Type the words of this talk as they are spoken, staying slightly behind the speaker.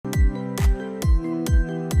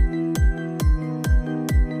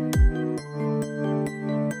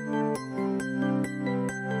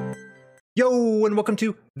Yo, and welcome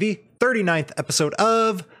to the 39th episode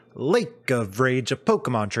of Lake of Rage, a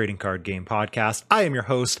Pokemon trading card game podcast. I am your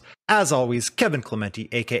host, as always, Kevin Clementi,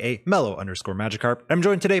 aka Mellow_Magikarp. I'm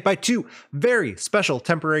joined today by two very special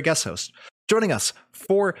temporary guest hosts. Joining us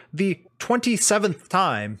for the 27th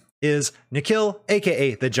time is Nikhil,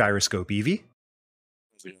 aka the Gyroscope Eevee.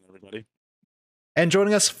 How's it going, everybody? And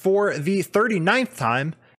joining us for the 39th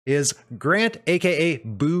time is Grant, aka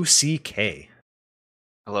Boo CK.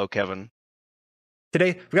 Hello, Kevin.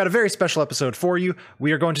 Today, we've got a very special episode for you.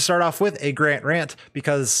 We are going to start off with a Grant rant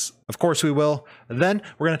because, of course, we will. Then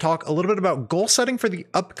we're going to talk a little bit about goal setting for the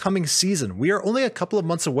upcoming season. We are only a couple of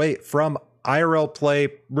months away from IRL play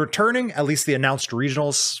returning. At least the announced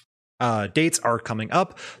regionals dates are coming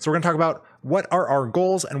up. So we're going to talk about what are our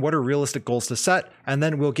goals and what are realistic goals to set. And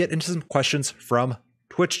then we'll get into some questions from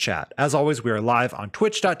Twitch chat. As always, we are live on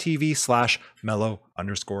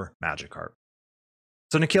twitch.tv/mellow_Magikarp.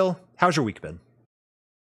 So Nikhil, how's your week been?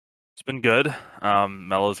 It's been good.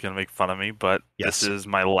 Mello's going to make fun of me, but Yes. This is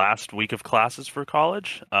my last week of classes for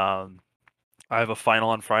college. I have a final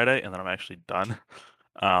on Friday, and then I'm actually done,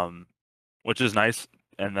 which is nice.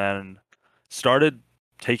 And then started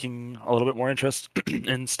taking a little bit more interest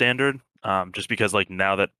in Standard, just because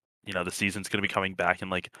now that the season's going to be coming back in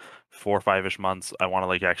 4 or 5-ish months, I want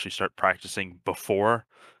to actually start practicing before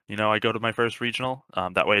I go to my first regional.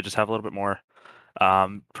 That way I just have a little bit more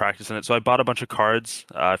practice in it. So I bought a bunch of cards.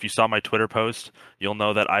 If you saw my Twitter post, you'll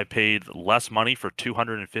know that I paid less money for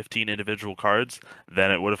 215 individual cards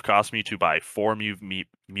than it would have cost me to buy 4 Mew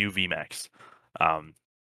VMAX.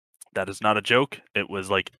 That is not a joke. It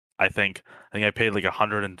was I think I paid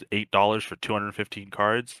 $108 for 215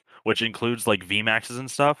 cards, which includes VMAXs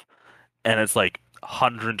and stuff, and it's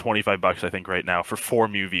 $125 I think right now for 4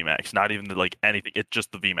 Mew VMAX. Not even anything. It's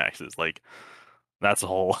just the VMAXs. That's a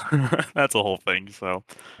whole that's a whole thing. So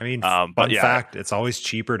I mean, but fun yeah, fact, it's always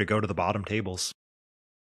cheaper to go to the bottom tables.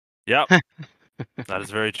 yep, that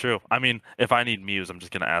is very true. I mean, if I need Mews, I'm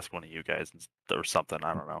just gonna ask one of you guys or something.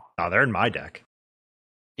 I don't know. Oh, they're in my deck.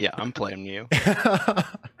 Yeah, I'm playing you.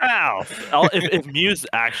 Ow! If Mew's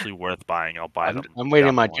actually worth buying, I'll buy them. I'm waiting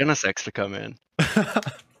down my the line. Genesect to come in.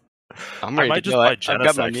 I'm I ready might to just go. buy I've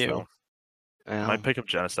got my Genesect Mew. though. I Yeah. might pick up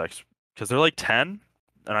Genesect because they're 10,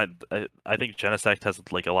 and I think Genesect has a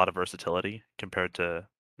lot of versatility compared to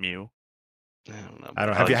Mew. I don't know. I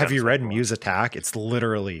don't I know. like Have you Genesect read a lot. Mew's attack? It's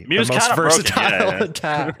literally Mew's the most kinda broken, versatile yeah.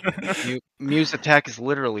 attack. Mew's attack is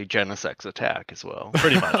literally Genesect's attack as well.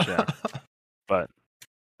 Pretty much, yeah. But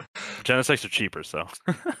Genesects are cheaper, so.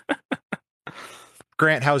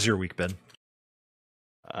 Grant, how's your week been?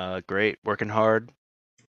 Great, working hard.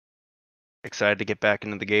 Excited to get back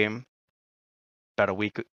into the game. About a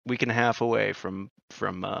week and a half away from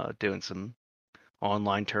doing some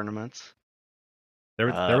online tournaments. There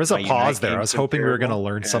was a my pause Unite there. I game's was been hoping we were going to terrible.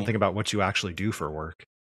 learn Yeah. something about what you actually do for work.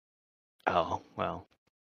 Oh well,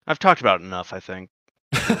 I've talked about it enough. I think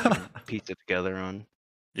we can piece it together on.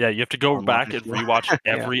 Yeah, you have to go Online back and as well. rewatch Yeah.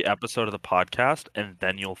 every episode of the podcast, and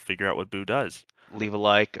then you'll figure out what Boo does. Leave a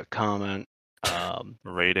like, a comment.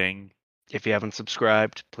 Rating. If you haven't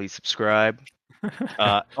subscribed, please subscribe.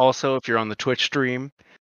 Also, if you're on the Twitch stream,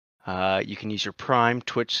 you can use your Prime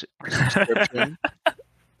Twitch subscription.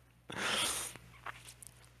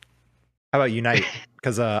 How about Unite?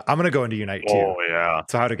 Because I'm going to go into Unite too. Oh yeah,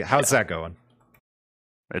 So how's that going?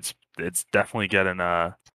 it's definitely getting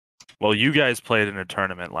Well, you guys played in a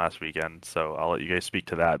tournament last weekend, so I'll let you guys speak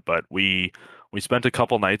to that. But we spent a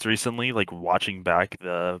couple nights recently, watching back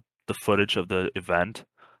the footage of the event.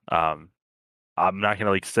 I'm not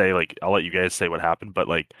gonna say I'll let you guys say what happened, but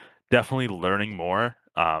definitely learning more.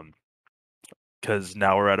 Because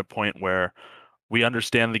now we're at a point where we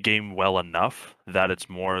understand the game well enough that it's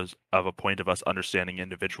more of a point of us understanding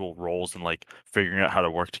individual roles and figuring out how to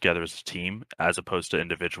work together as a team as opposed to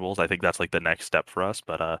individuals. I think that's the next step for us.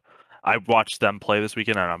 But I watched them play this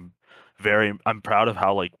weekend, and I'm proud of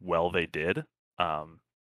how well they did.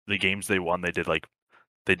 The games they won,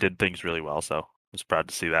 they did things really well. So I was proud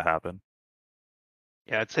to see that happen.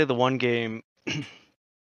 Yeah, I'd say the one game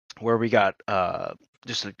where we got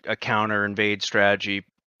just a counter invade strategy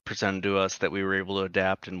presented to us that we were able to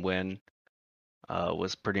adapt and win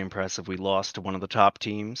was pretty impressive. We lost to one of the top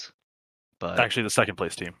teams, but Actually, the second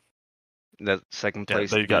place team. that second Yeah, place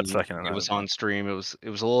they got team, second in it that was event. on stream. It was a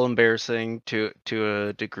little embarrassing to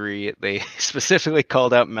a degree. They specifically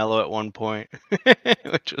called out Mello at one point,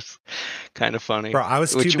 which was kind of funny. Bro, I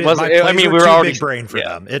was Which too big. wasn't- My I plays mean, were we were too already- big brain for yeah.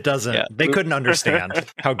 them. It doesn't. Yeah. They couldn't understand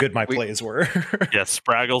how good my We- plays were. Yeah,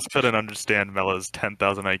 Spraggles couldn't understand Mella's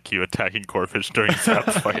 10,000 IQ attacking Corphish during Zap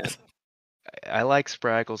fight. I like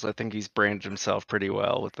Spraggles. I think he's branded himself pretty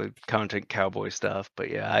well with the content cowboy stuff. But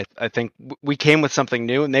yeah, I think we came with something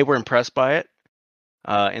new, and they were impressed by it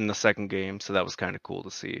in the second game, so that was kind of cool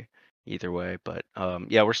to see. Either way, but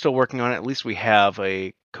yeah, we're still working on it. At least we have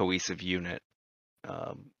a cohesive unit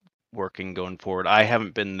working going forward. I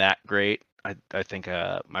haven't been that great. I think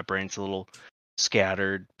my brain's a little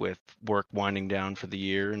scattered with work winding down for the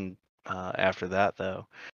year, and after that, though,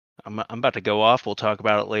 I'm about to go off. We'll talk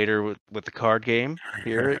about it later with the card game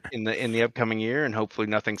here in the upcoming year, and hopefully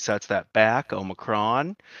nothing sets that back.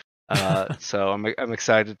 Omicron. So I'm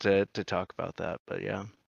excited to talk about that. But yeah.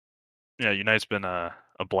 Yeah, Unite's been a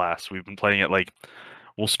blast. We've been playing it like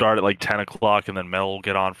we'll start at like 10 o'clock, and then Mel will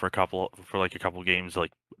get on for a couple games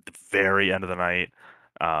like at the very end of the night.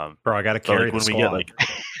 Bro, I gotta But carry like the when we get squad. like,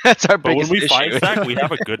 That's our but when biggest we issue. find stack, we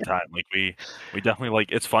have a good time. Like we definitely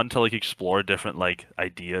like it's fun to like explore different like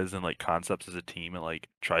ideas and like concepts as a team and like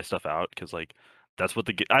try stuff out because like that's what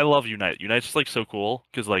I love Unite. Unite's just like so cool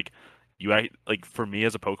because like like for me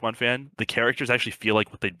as a Pokemon fan, the characters actually feel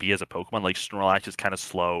like what they'd be as a Pokemon. Like Snorlax is kind of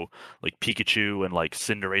slow, like Pikachu and like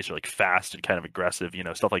Cinderace are like fast and kind of aggressive,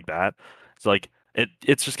 stuff like that. It's like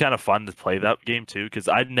it's just kind of fun to play that game too because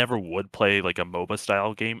I never would play like a MOBA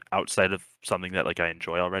style game outside of something that like I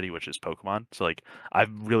enjoy already, which is Pokemon. So like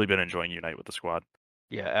I've really been enjoying Unite with the squad.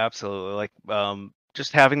 Yeah, absolutely. Like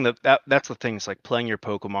just having that's the thing. It's like playing your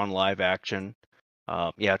Pokemon live action.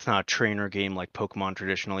 Yeah, it's not a trainer game like Pokemon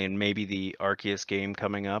traditionally, and maybe the Arceus game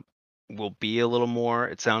coming up will be a little more.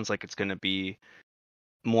 It sounds like it's going to be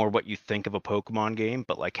more what you think of a Pokemon game,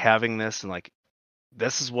 but like having this and like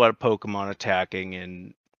this is what a Pokemon attacking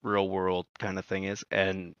in real world kind of thing is,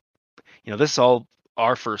 and this is all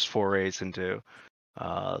our first forays into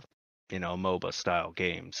a MOBA style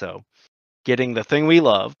game. So getting the thing we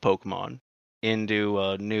love, Pokemon, into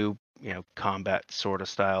a new combat sort of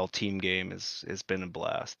style team game has been a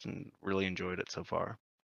blast and really enjoyed it so far.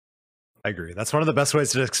 I agree. That's one of the best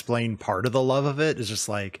ways to explain part of the love of it is just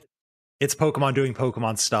like it's Pokemon doing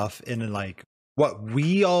Pokemon stuff in like what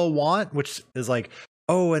we all want, which is like,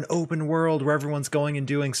 oh, an open world where everyone's going and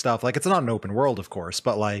doing stuff. Like it's not an open world, of course,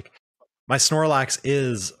 but like my Snorlax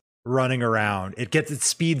is running around. It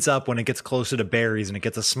speeds up when it gets closer to berries and it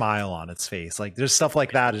gets a smile on its face. Like there's stuff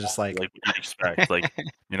like that is just like what you'd expect, like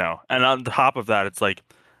and on top of that, it's like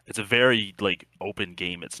it's a very like open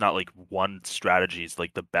game. It's not like one strategy is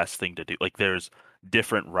like the best thing to do. Like there's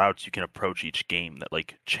different routes you can approach each game that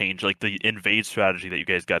like change. Like the invade strategy that you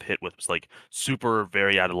guys got hit with was like super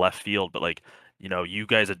very out of left field, but like you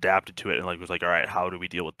guys adapted to it and like was like, all right, how do we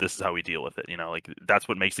deal with this? Is how we deal with it. Like that's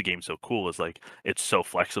what makes the game so cool is like it's so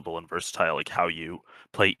flexible and versatile, like how you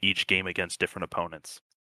play each game against different opponents.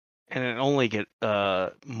 And it only get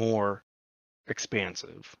more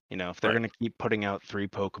expansive. If they're going to keep putting out 3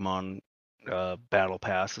 Pokemon battle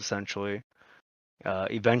pass essentially,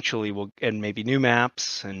 eventually and maybe new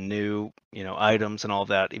maps and new items and all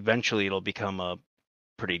that, eventually it'll become a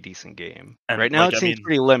pretty decent game. And right now it seems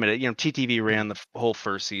pretty limited. TTV ran the whole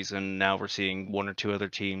first season. Now we're seeing 1 or 2 other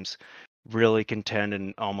teams really contend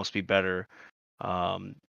and almost be better.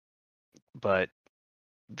 But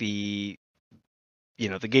the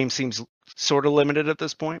game seems sort of limited at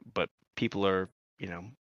this point, but people are,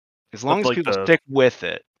 as long as people stick with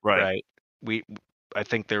it, right? I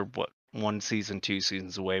think they're 1 season, 2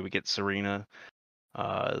 seasons away. We get Serena.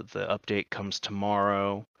 The update comes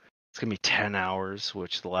tomorrow. It's gonna be 10 hours,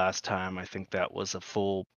 which the last time I think that was a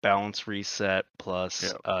full balance reset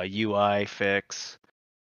plus UI fix.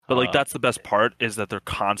 But like that's the best part is that they're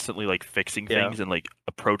constantly like fixing things and like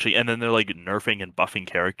approaching, and then they're like nerfing and buffing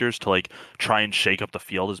characters to like try and shake up the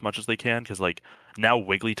field as much as they can. Because like now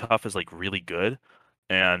Wigglytuff is like really good,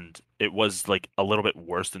 and it was like a little bit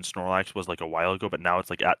worse than Snorlax was like a while ago. But now it's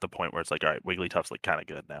like at the point where it's like, all right, Wigglytuff's like kind of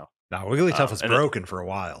good now. Now Wigglytuff was broken for a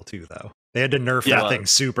while too, though. They had to nerf that thing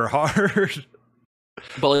super hard.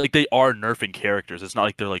 But like they are nerfing characters. It's not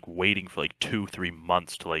like they're like waiting for like 2-3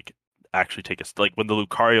 months to like actually take like when the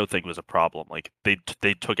Lucario thing was a problem, like they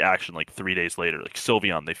took action like 3 days later. Like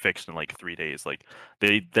Sylveon they fixed in like 3 days. Like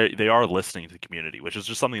they are listening to the community, which is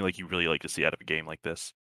just something like you really like to see out of a game like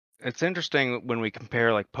this. It's interesting when we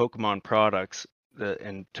compare like Pokemon products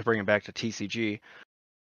and to bring it back to TCG,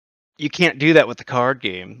 you can't do that with the card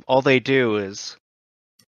game. All they do is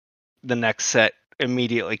the next set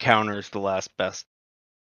immediately counters the last best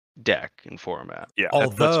deck in format. Yeah,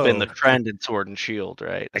 that's been the trend in Sword and Shield,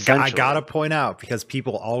 right? I gotta point out, because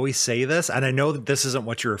people always say this, and I know that this isn't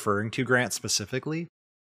what you're referring to, Grant, specifically.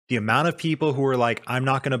 The amount of people who are like, I'm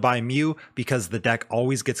not going to buy Mew because the deck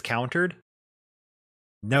always gets countered.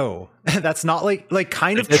 No, that's not like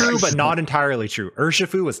kind of This true, is- but not entirely true.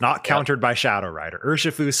 Urshifu was not countered by Shadow Rider.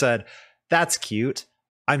 Urshifu said, "That's cute.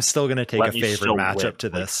 I'm still going to take Let a me favored still matchup win." to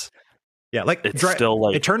Like, this." Yeah, like it's still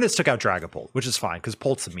like Eternus took out Dragapult, which is fine because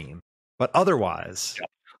Polt's a meme. But otherwise,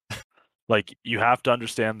 like you have to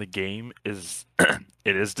understand the game is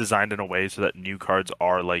it is designed in a way so that new cards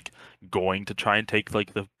are like going to try and take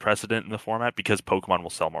like the precedent in the format because Pokemon will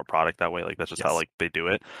sell more product that way. Like that's just how Yes. like they do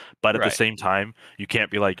it. But at the Right. same time, you can't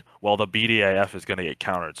be like, well, the BDAF is going to get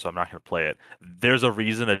countered, so I'm not going to play it. There's a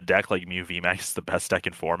reason a deck like Mew VMAX is the best deck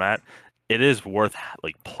in format. It is worth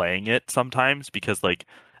like playing it sometimes because like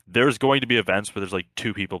there's going to be events where there's like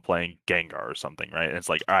 2 people playing Gengar or something, right? And it's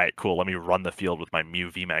like, all right, cool. Let me run the field with my Mew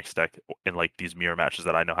VMAX deck in like these mirror matches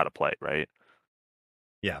that I know how to play, right?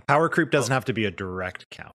 yeah, power creep doesn't have to be a direct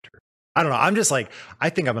counter. I don't know. I'm just like, I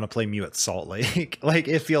think I'm going to play Mew at Salt Lake. Like,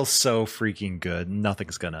 it feels so freaking good.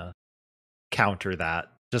 Nothing's going to counter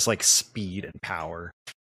that. Just like speed and power.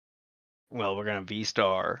 Well, we're gonna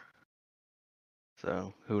V-Star.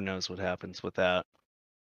 So who knows what happens with that.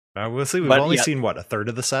 We'll see. We've But only yeah. seen, what, a third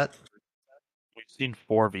of the set? We've seen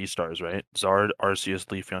 4 V stars, right? Zard, Arceus,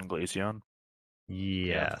 Leafeon, Glaceon.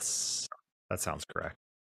 Yes. That sounds correct.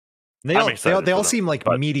 I'm They all excited they for all them, seem like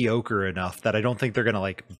but- mediocre enough that I don't think they're going to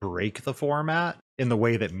like break the format in the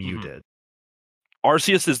way that Mew Mhm. did.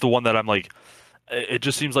 Arceus is the one that I'm like, it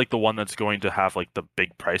just seems like the one that's going to have like the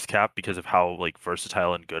big price cap because of how like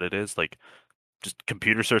versatile and good it is. Like, just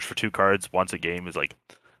computer search for 2 cards once a game is like,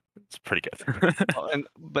 it's pretty good.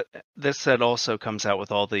 But this set also comes out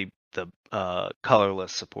with all the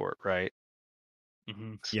colorless support, right?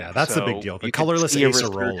 Mhm. Yeah, that's the big So deal. The you could colorless see a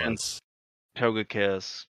Acerolas.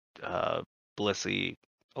 Togekiss, Blissey,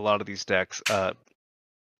 a lot of these decks,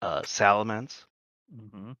 Salamence.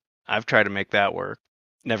 Mhm. I've tried to make that work.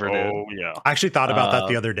 Never did. Oh yeah. I actually thought about that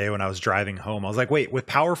the Um, other day when I was driving home. I was like, wait, with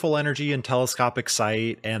powerful energy and telescopic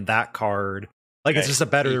sight and that card, like it's Right. just a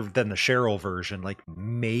better than the Cheryl version. Like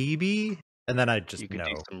maybe, and then I just You could no.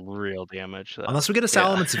 do some real damage. Though. Unless we get a Yeah.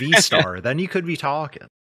 Salamence V-Star, then you could be talking.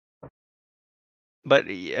 But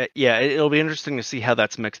yeah, it'll be interesting to see how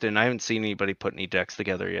that's mixed in. I haven't seen anybody put any decks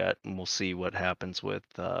together yet, and we'll see what happens with.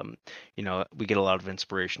 We get a lot of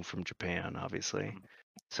inspiration from Japan, obviously,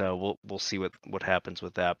 so we'll see what happens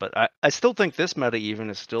with that. But I still think this meta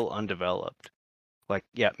even is still undeveloped. Like,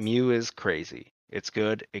 yeah, Mew is crazy. It's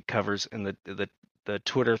good. It covers in the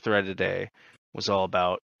Twitter thread today was all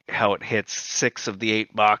about how it hits 6 of the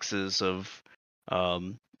 8 boxes of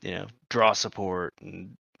draw support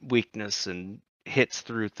and weakness and hits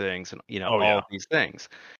through things and all of these things.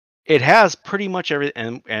 It has pretty much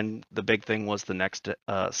everything, and the big thing was the next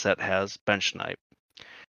set has Bench Snipe.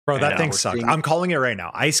 Bro, that And thing we're sucks. seeing- I'm calling it right now.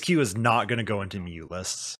 Ice Q is not going to go into Mew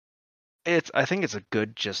lists. I think it's a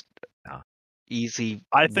good, just No. easy.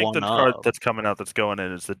 I think the card one-up. that's coming out that's going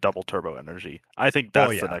in is the double turbo energy. I think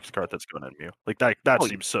that's the next card that's going in Mew. Like that Oh,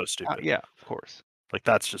 seems so stupid. Yeah, of course. Like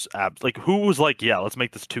that's just like who was like, yeah, let's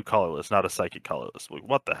make this 2 colorless, not a psychic colorless. Like,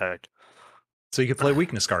 what the heck? So you could play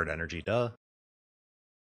weakness guard energy, duh.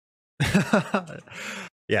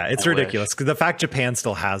 Yeah, it's I ridiculous because the fact Japan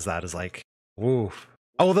still has that is like, ooh.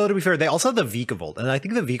 Although to be fair, they also have the Vikavolt, and I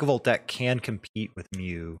think the Vikavolt deck can compete with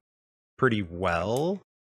Mew pretty well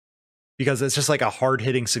because it's just like a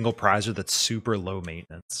hard-hitting single prizer that's super low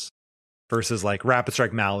maintenance versus like Rapid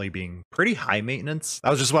Strike Mally being pretty high maintenance.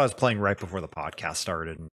 That was just what I was playing right before the podcast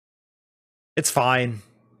started. And it's fine.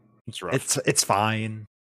 It's rough. It's fine,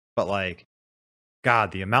 but like,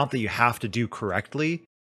 God, the amount that you have to do correctly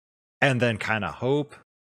and then kind of hope,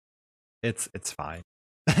 it's fine.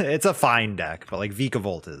 It's a fine deck, but like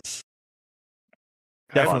Vikavolt is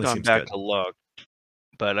I definitely haven't gone seems back good. to look,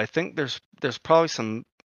 but I think there's probably some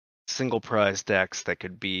single prize decks that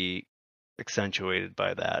could be accentuated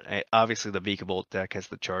by that. Obviously, the Vikavolt deck has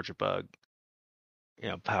the Charger Bug,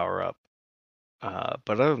 power up.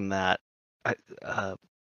 But other than that,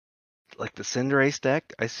 like the Cinderace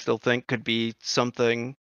deck, I still think could be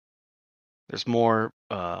something. There's more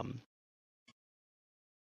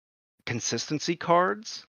consistency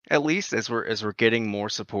cards, at least as we're getting more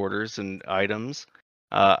supporters and items.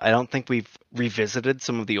 I don't think we've revisited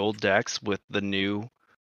some of the old decks with the new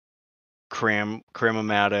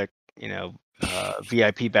Cramomatic,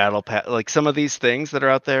 VIP Battle Pass, like some of these things that are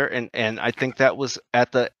out there, and I think that was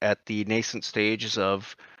at the nascent stages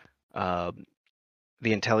of the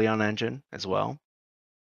Inteleon engine as well.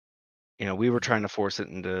 We were trying to force it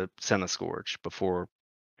into Scourge before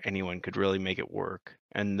anyone could really make it work,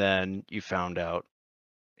 and then you found out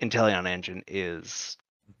Inteleon engine is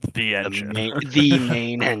The engine. the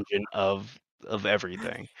main engine of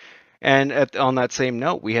everything. And on that same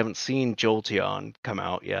note, we haven't seen Jolteon come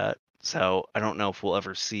out yet, so I don't know if we'll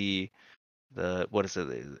ever see what is it,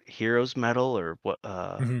 the Heroes Medal or what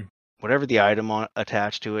Mhm. whatever the item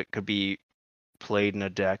attached to it could be played in a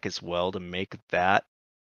deck as well to make that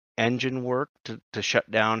engine work to shut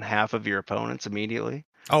down half of your opponents immediately.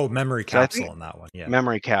 Oh, memory So I capsule think in that one. Yeah.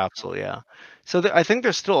 memory capsule, yeah. So I think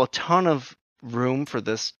there's still a ton of room for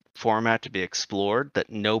this format to be explored that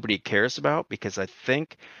nobody cares about, because I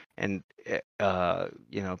think, and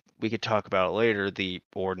we could talk about it later,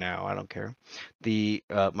 or now, I don't care, the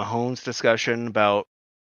Mahomes discussion about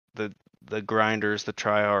the grinders, the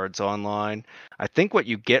tryhards online. I think what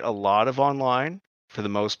you get a lot of online, for the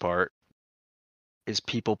most part, is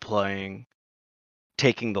people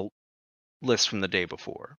taking the list from the day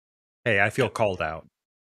before. Hey, I feel called out.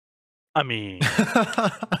 I mean,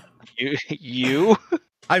 You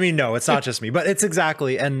I mean, no, it's not just me, but it's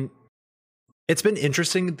exactly. And it's been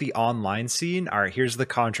interesting, the online scene. All right, here's the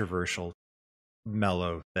controversial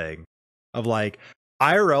mellow thing of like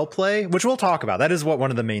IRL play, which we'll talk about. That is what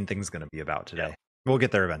one of the main things is going to be about today. Yeah. We'll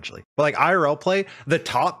get there eventually. But like IRL play, the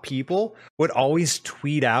top people would always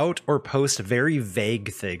tweet out or post very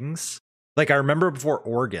vague things. Like I remember before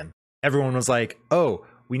Oregon, everyone was like, oh,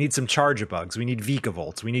 we need some Chargebugs, we need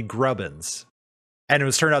Vikavolts, we need Grubbins. And it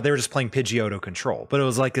was turned out they were just playing Pidgeotto Control. But it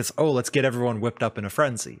was like this, oh, let's get everyone whipped up in a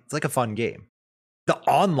frenzy. It's like a fun game. The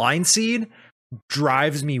online scene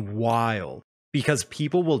drives me wild because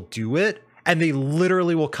people will do it and they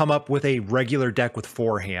literally will come up with a regular deck with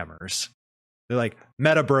 4 hammers. They're like,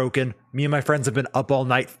 meta broken. Me and my friends have been up all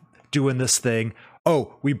night doing this thing.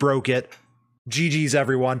 Oh, we broke it. GG's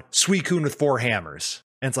everyone. Suicune with 4 hammers.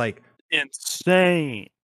 And it's like, insane.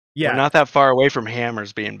 yeah. We're not that far away from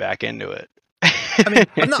hammers being back into it. I mean,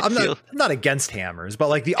 I'm not against hammers, but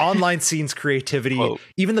like the online scene's creativity, Quote.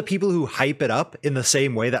 Even the people who hype it up in the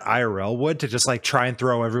same way that IRL would to just like try and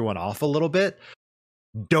throw everyone off a little bit,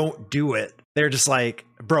 don't do it. They're just like,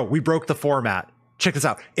 bro, we broke the format. Check this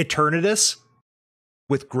out. Eternatus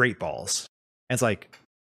with Great Balls. And it's like,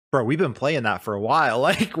 bro, we've been playing that for a while.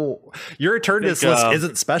 Like, well, your Eternatus list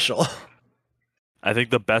isn't special. I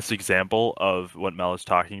think the best example of what Mel is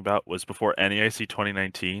talking about was before NEIC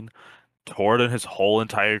 2019. Tord and his whole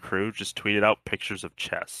entire crew just tweeted out pictures of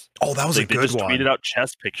chess. Oh, that was a good one. They just tweeted out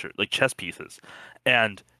chess pictures, like chess pieces,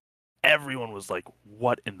 and everyone was like,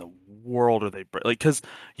 "What in the world are they like?" Because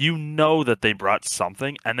you know that they brought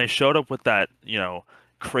something, and they showed up with that,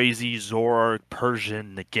 crazy Zoroark,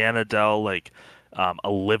 Persian, Naganadel, like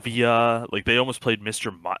Olivia. Like they almost played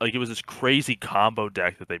Mr. Like it was this crazy combo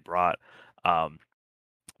deck that they brought.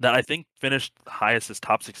 That I think finished highest as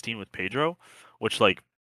top 16 with Pedro, which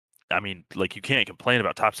I mean, like you can't complain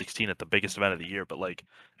about top 16 at the biggest event of the year, but like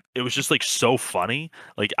it was just like so funny.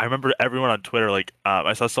 Like I remember everyone on Twitter, like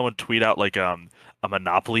I saw someone tweet out like a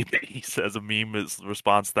Monopoly piece as a meme as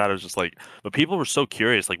response to that. It was just like, but people were so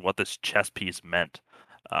curious like what this chess piece meant,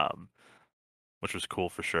 which was cool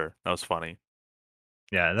for sure. That was funny.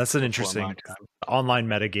 Yeah, that's an interesting online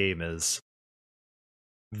metagame is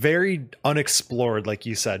very unexplored, like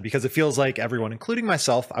you said, because it feels like everyone, including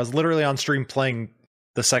myself, I was literally on stream playing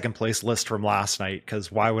the second place list from last night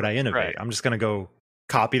because why would I innovate? Right. I'm just going to go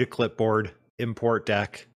copy to clipboard, import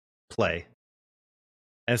deck, play.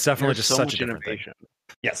 And it's definitely just such a different innovation.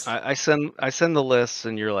 Thing. Yes. I send the lists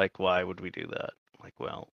and you're like, why would we do that? Like,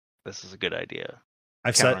 well, this is a good idea.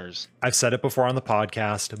 I've said it before on the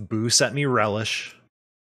podcast. Boo sent me Relish.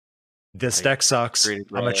 This deck sucks. I'm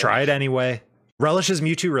going to try it anyway. Relish is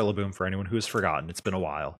Mewtwo Rillaboom for anyone who has forgotten. It's been a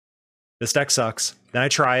while. This deck sucks. Then I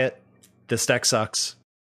try it. This deck sucks.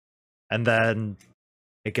 And then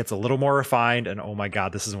it gets a little more refined, and oh my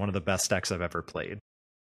god, this is one of the best decks I've ever played.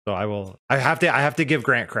 So I have to give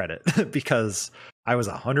Grant credit because I was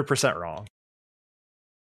 100% wrong.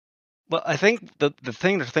 Well, I think the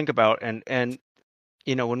thing to think about, and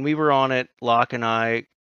when we were on it, Locke and I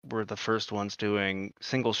were the first ones doing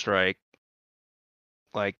single strike.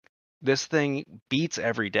 Like this thing beats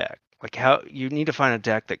every deck. Like how you need to find a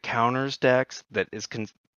deck that counters decks that is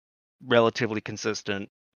relatively consistent,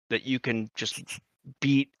 that you can just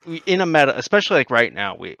beat in a meta, especially like right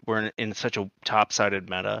now. We're in such a top-sided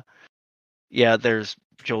meta. Yeah, there's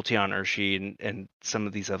Jolteon, Urshi, and some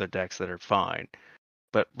of these other decks that are fine.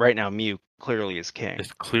 But right now, Mew clearly is king.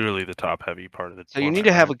 It's clearly the top-heavy part of the. So you need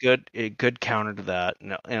to have a good counter to that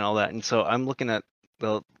and all that. And so I'm looking at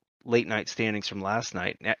the late night standings from last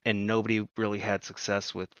night, and nobody really had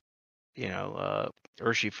success with,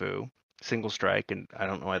 Urshifu. Single strike, and I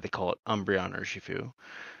don't know why they call it Umbreon Urshifu.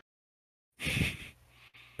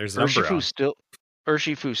 There's Urshifu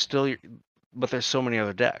still, but there's so many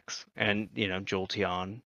other decks, and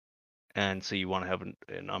Jolteon, and so you want to have an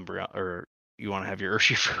Umbreon, or you want to have your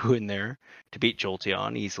Urshifu in there to beat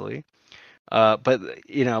Jolteon easily. But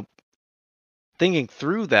thinking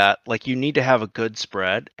through that, like, you need to have a good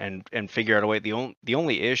spread and figure out a way. The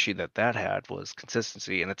only issue that had was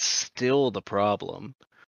consistency, and it's still the problem.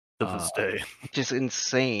 To this day. Which is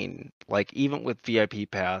insane. Like, even with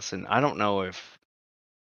VIP Pass, and I don't know if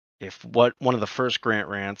what one of the first Grant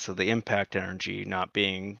rants of the Impact Energy not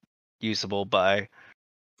being usable by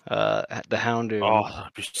the Houndoom. Oh,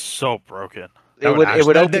 that'd be so broken. It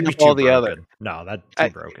would open up all the other. No, that's too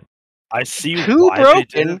broken. I see too why broken.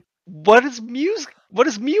 They did it. What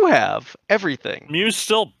does Mew have? Everything. Mew's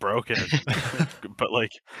still broken, but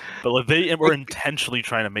they were intentionally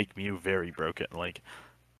trying to make Mew very broken. Like,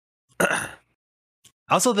 I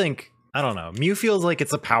also think, I don't know, Mew feels like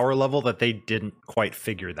it's a power level that they didn't quite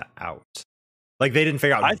figure that out. Like, they didn't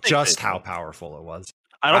figure out just how powerful it was.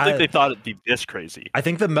 I don't think they thought it'd be this crazy. I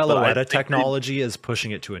think the Meloetta technology is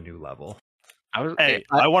pushing it to a new level. I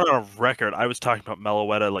want on a record, I was talking about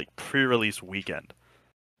Meloetta like pre-release weekend.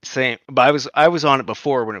 Same, but I was on it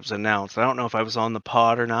before when it was announced. I don't know if I was on the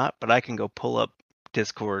pod or not, but I can go pull up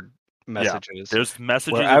Discord messages. Yeah, there's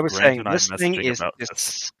messages. I was saying this thing is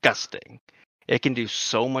disgusting. It can do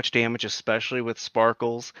so much damage, especially with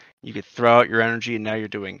Sparkles. You could throw out your energy, and now you're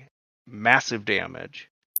doing massive damage.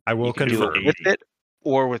 I will confirm with it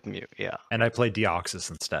or with Mew. Yeah, and I played Deoxys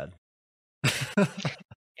instead.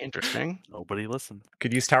 Interesting. Nobody listened.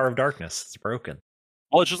 Could use Tower of Darkness. It's broken.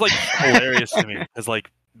 Well, it's just like hilarious to me because like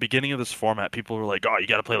beginning of this format, people were like, "Oh, you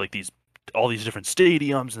got to play like all these different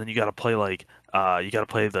stadiums, and then you got to play like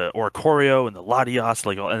the Oricorio and the Latias,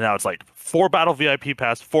 like, and now it's like 4 battle VIP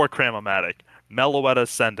pass, 4 Cram-O-Matic, Meloetta,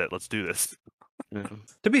 send it. Let's do this."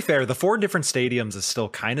 To be fair, the 4 different stadiums is still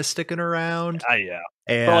kind of sticking around. Yeah,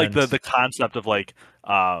 and but like the concept of like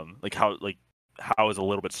how it's a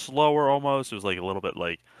little bit slower almost. It was like a little bit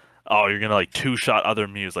like, oh, you're gonna like 2-shot other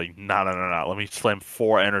Mews. Like, no. Let me slam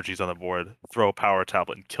 4 energies on the board, throw a power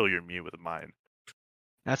tablet, and kill your Mew with mine.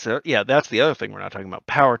 That's the other thing we're not talking about.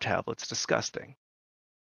 Power tablets, disgusting.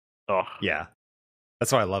 Oh yeah,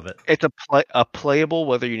 that's why I love it. It's a playable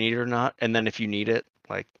whether you need it or not, and then if you need it,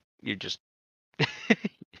 like, you just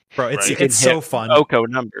bro, it's so fun. Oko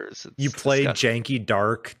numbers. You play janky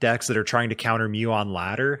dark decks that are trying to counter Mew on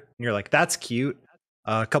ladder, and you're like, that's cute.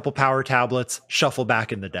 A couple power tablets, shuffle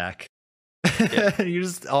back in the deck. Yeah. You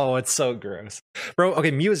just, it's so gross, bro.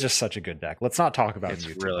 Okay, Mew is just such a good deck. Let's not talk about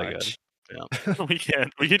Mew too really much. Good. Yeah.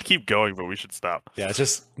 We could keep going, but we should stop. Yeah, it's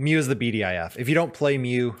just Mew is the BDIF. If you don't play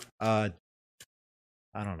Mew, I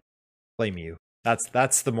don't know, play Mew.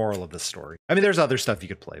 That's the moral of this story. I mean, there's other stuff you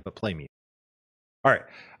could play, but play Mew. All right,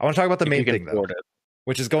 I want to talk about the main thing though,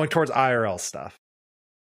 which is going towards IRL stuff.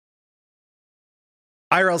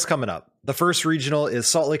 IRL's coming up. The first regional is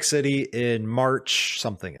Salt Lake City in March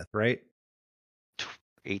something, right?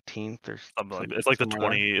 18th or something like that. It's like the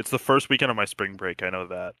 20. It's the first weekend of my spring break. I know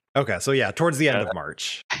that. Okay, so yeah, towards the end of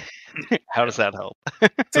March. How does that help?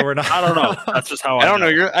 So we're not. I don't know. That's just how I don't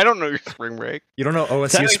know your spring break. You don't know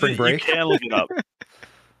OSU spring break? You can look it up.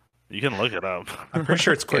 You can look it up. I'm pretty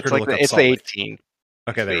sure it's quicker to look up. It's 18.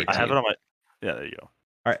 Okay, there you go. I have it on my. Yeah, there you go.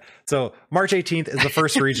 All right, so March 18th is the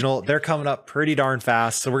first regional. They're coming up pretty darn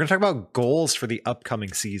fast. So we're going to talk about goals for the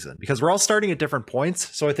upcoming season because we're all starting at different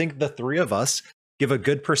points. So I think the 3 of us give a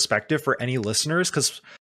good perspective for any listeners because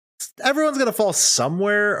everyone's going to fall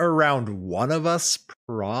somewhere around one of us,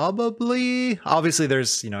 probably. Obviously,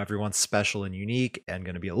 there's, everyone's special and unique and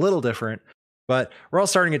going to be a little different, but we're all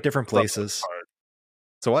starting at different places.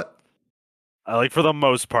 So what? Like, for the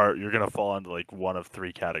most part, you're going to fall into like one of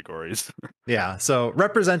 3 categories. Yeah. So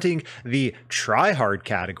representing the try-hard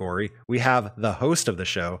category, we have the host of the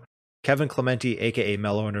show, Kevin Clementi, aka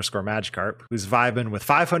Mellow_Magikarp, who's vibing with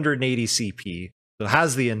 580 CP, so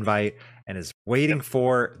has the invite and is waiting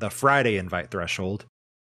for the Friday invite threshold.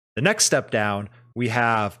 The next step down, we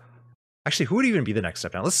have, actually, who would even be the next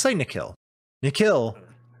step down? Let's say Nikhil. Nikhil,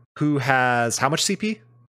 who has how much CP?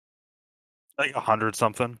 Like 100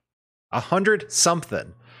 something. 100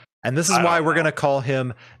 something. And this is why we're going to call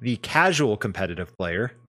him the casual competitive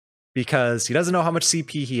player, because he doesn't know how much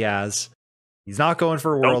CP he has. He's not going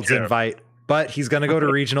for a Worlds invite, but he's going to go to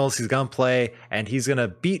regionals. He's going to play, and he's going to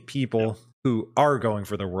beat people who are going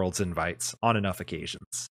for the Worlds invites on enough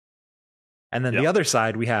occasions. And then the other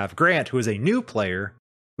side, we have Grant, who is a new player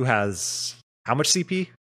who has how much CP?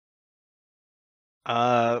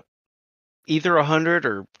 Either 100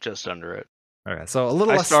 or just under it. Okay, so a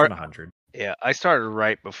little less than 100. Yeah, I started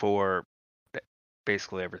right before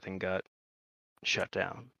basically everything got shut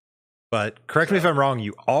down. But correct me if I'm wrong,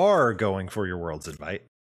 you are going for your Worlds invite.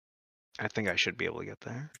 I think I should be able to get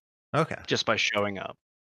there. Okay. just by showing up.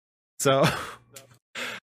 So,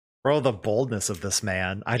 bro, the boldness of this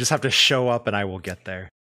man. I just have to show up and I will get there.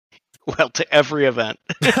 Well, to every event.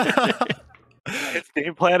 His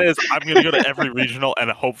game plan is I'm going to go to every regional and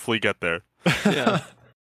hopefully get there. Yeah.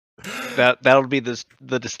 That'll be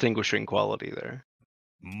the distinguishing quality there.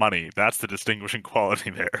 Money. That's the distinguishing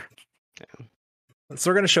quality there.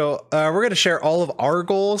 So we're gonna share all of our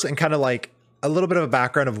goals and kind of like a little bit of a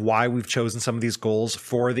background of why we've chosen some of these goals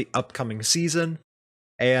for the upcoming season.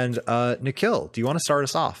 And Nikhil, do you want to start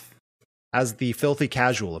us off as the filthy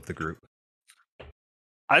casual of the group?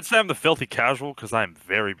 I'd say I'm the filthy casual because I'm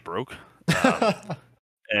very broke.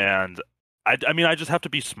 And I mean, I just have to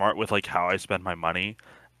be smart with like how I spend my money.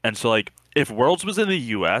 And so like if Worlds was in the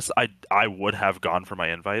US, I would have gone for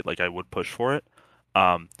my invite. Like I would push for it.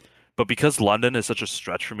 But because London is such a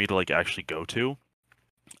stretch for me to like actually go to,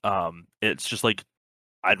 it's just like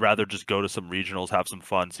I'd rather just go to some regionals, have some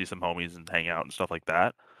fun, see some homies and hang out and stuff like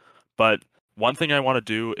that. But one thing I want to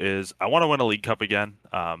do is I want to win a League Cup again.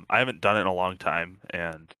 I haven't done it in a long time,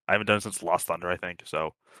 and I haven't done it since Lost Thunder, I think.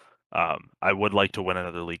 So I would like to win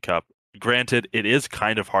another League Cup. Granted, it is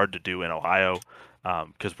kind of hard to do in Ohio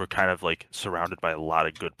because we're kind of like surrounded by a lot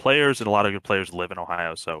of good players, and a lot of good players live in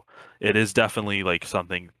Ohio. So it is definitely like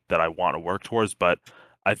something that I want to work towards. But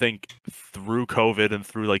I think through COVID and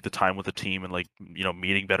through like the time with the team and like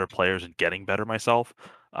meeting better players and getting better myself,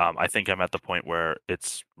 I think I'm at the point where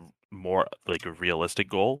it's more like a realistic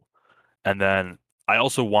goal. And then I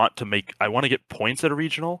also want to get points at a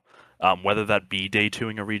regional. Whether that be day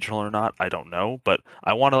 2ing a regional or not, I don't know. But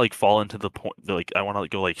I want to like fall into the point, like I want to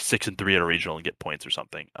go like 6-3 at a regional and get points or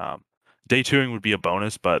something. Day 2ing would be a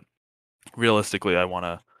bonus, but realistically, I want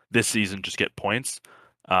to this season just get points.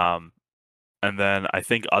 And then I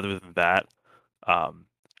think other than that,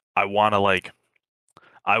 I want to like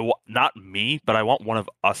not me, but I want one of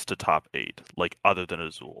us to top 8, like other than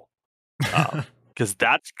Azul. Because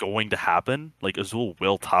that's going to happen. Like Azul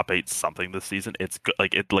will top 8 something this season. It's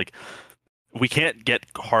like we can't get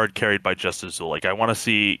hard carried by just Azul. Like I want to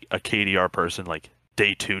see a KDR person like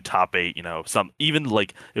day 2 top 8. Some even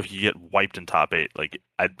like if you get wiped in top 8, like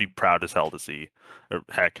I'd be proud as hell to see, or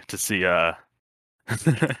heck, to see to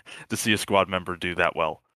see a squad member do that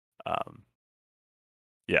well.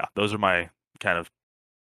 Yeah, those are my kind of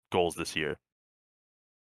goals this year.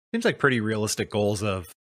 Seems like pretty realistic goals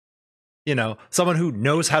of someone who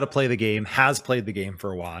knows how to play the game, has played the game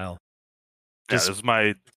for a while. This is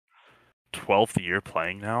my 12th year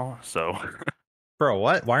playing now, so bro,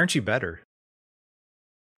 what? Why aren't you better?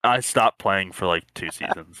 I stopped playing for like 2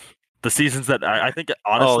 seasons. The seasons that I think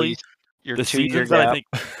honestly, the seasons that I think,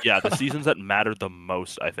 the seasons that mattered the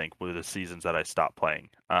most, I think, were the seasons that I stopped playing.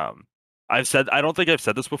 I don't think I've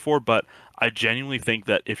said this before, but I genuinely think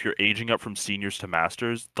that if you're aging up from seniors to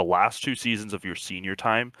masters, the last 2 seasons of your senior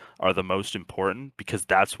time are the most important because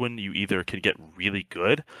that's when you either can get really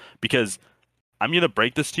good. Because I'm going to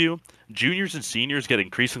break this to you. Juniors and seniors get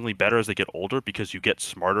increasingly better as they get older because you get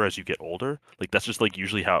smarter as you get older. Like that's just like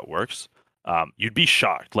usually how it works. You'd be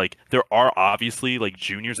shocked. Like there are obviously like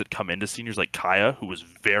juniors that come into seniors, like Kaya, who was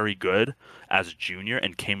very good as a junior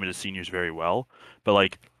and came into seniors very well. But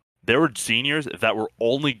like there were seniors that were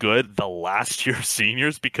only good the last year of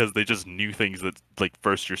seniors because they just knew things that like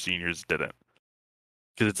first year seniors didn't.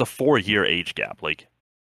 Because it's a 4-year age gap. Like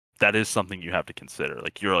that is something you have to consider.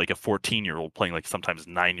 Like you're like a 14-year-old playing like sometimes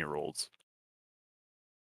 9-year-olds.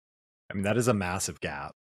 I mean, that is a massive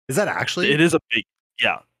gap. Is that actually? It is a big,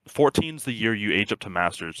 yeah. 14 is the year you age up to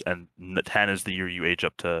masters, and 10 is the year you age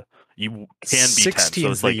up to. You can be 16 10.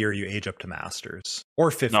 So is the year you age up to masters,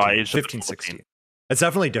 or 15. No, I aged 15, up to 16. It's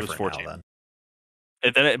definitely different 14. now.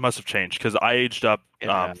 Then it must have changed because I aged up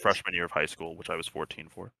freshman year of high school, which I was 14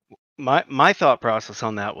 for. My thought process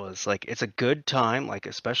on that was like it's a good time, like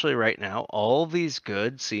especially right now, all these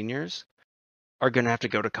good seniors are gonna have to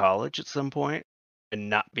go to college at some point and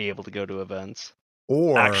not be able to go to events.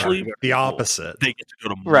 Or actually the opposite. They get to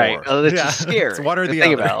go to more. Right. It's just scary. It's one or the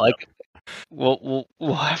Think other. about it, like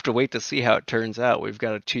we'll have to wait to see how it turns out. We've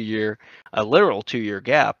got a literal 2-year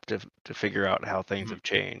gap to figure out how things have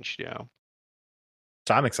changed,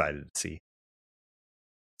 So I'm excited to see.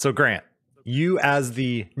 So Grant, you as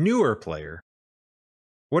the newer player,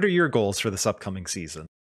 what are your goals for this upcoming season?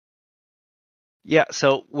 Yeah,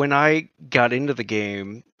 so when I got into the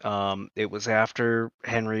game, it was after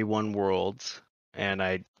Henry won Worlds, and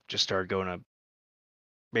I just started going to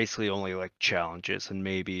basically only like challenges and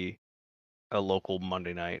maybe a local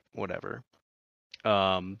Monday night, whatever.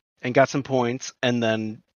 And got some points, and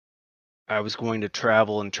then I was going to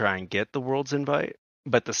travel and try and get the Worlds invite.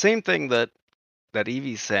 But the same thing that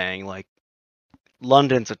Evie's saying, like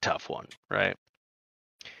London's a tough one, right?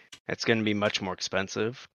 It's going to be much more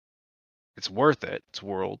expensive. It's worth it. It's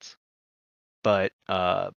Worlds. But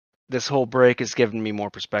this whole break has given me more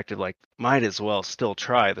perspective. Like, might as well still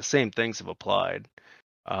try. The same things have applied.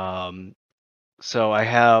 So I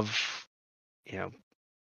have,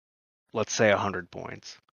 let's say 100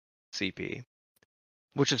 points CP,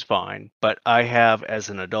 which is fine. But I have, as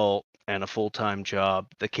an adult and a full-time job,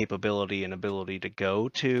 the capability and ability to go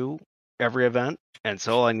to every event. And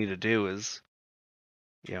so all I need to do is,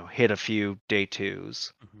 hit a few day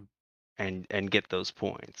twos and get those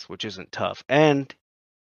points, which isn't tough. And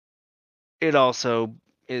it also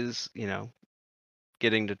is,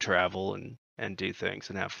 getting to travel and do things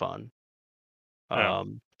and have fun. Yeah.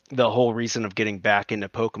 The whole reason of getting back into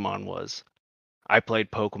Pokemon was I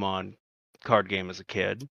played Pokemon card game as a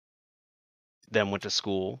kid, then went to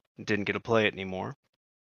school, didn't get to play it anymore.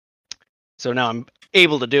 So now I'm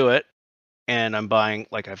able to do it, and I'm buying,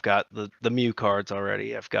 like, I've got the Mew cards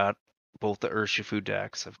already. I've got both the Urshifu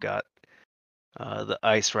decks. I've got the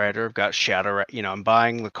Ice Rider. I've got Shadow. I'm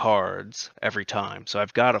buying the cards every time, so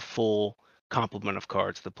I've got a full complement of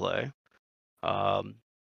cards to play.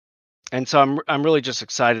 And so I'm really just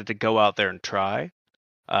excited to go out there and try.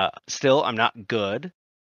 Still, I'm not good.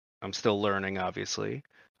 I'm still learning, obviously.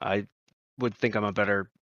 I would think I'm a better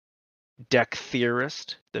deck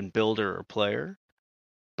theorist than builder or player.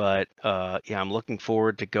 But yeah, I'm looking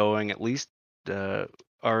forward to going, at least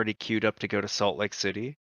already queued up to go to Salt Lake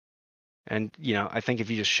City. And I think if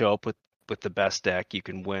you just show up with the best deck, you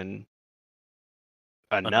can win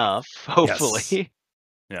enough, hopefully.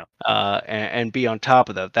 Yeah. And be on top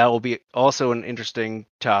of that. That will be also an interesting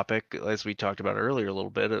topic, as we talked about earlier a little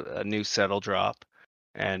bit, a new settle drop,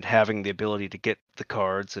 and having the ability to get the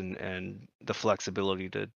cards and the flexibility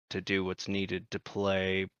to do what's needed to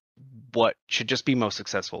play what should just be most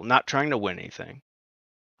successful. Not trying to win anything.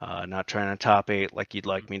 Not trying to top 8 like you'd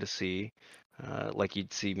like me to see, like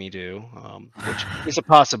you'd see me do, which is a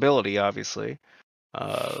possibility, obviously.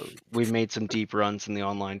 We've made some deep runs in the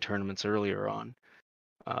online tournaments earlier on.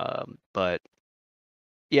 But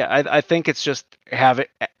yeah, I think it's just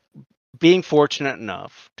being fortunate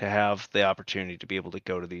enough to have the opportunity to be able to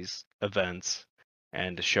go to these events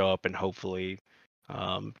and to show up and hopefully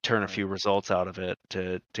turn a few results out of it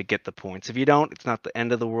to get the points. If you don't, it's not the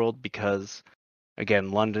end of the world, because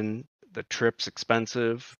again, London, the trip's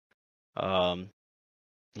expensive. Got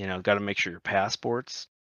to make sure your passport's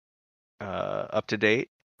up to date.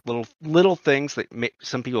 Little things that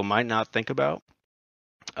some people might not think about.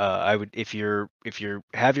 I would, if you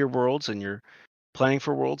have your worlds and you're planning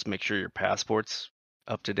for worlds, make sure your passport's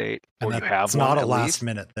up to date, And or you have it's one not a at last least.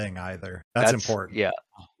 minute thing either. That's important. Yeah,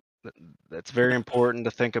 that's very important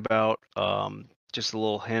to think about. Just a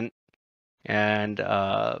little hint, and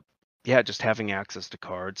yeah, just having access to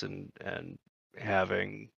cards and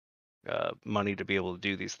having money to be able to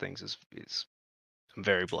do these things is I'm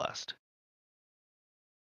very blessed.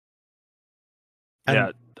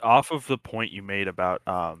 Yeah, off of the point you made about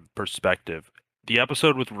perspective, the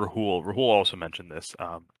episode with Rahul also mentioned this.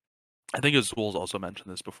 I think Azul's also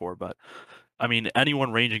mentioned this before, but I mean,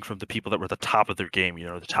 anyone ranging from the people that were at the top of their game,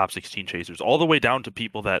 the top 16 chasers, all the way down to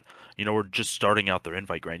people that, were just starting out their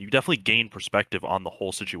invite grind. You definitely gain perspective on the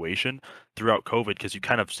whole situation throughout COVID, because you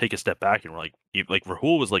kind of take a step back and we're like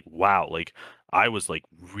Rahul was like, wow, like I was like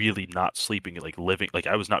really not sleeping, like living, like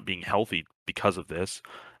I was not being healthy because of this.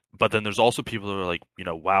 But then there's also people that are like,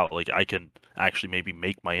 wow, like I can actually maybe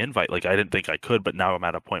make my invite. Like I didn't think I could, but now I'm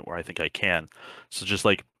at a point where I think I can. So just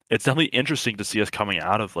like, it's definitely interesting to see us coming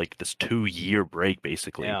out of like this 2-year break,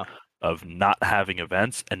 basically, of not having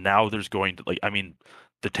events. And now there's going to, like, I mean,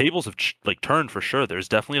 the tables have turned for sure. There's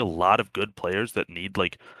definitely a lot of good players that need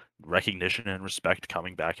like recognition and respect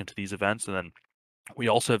coming back into these events. And then we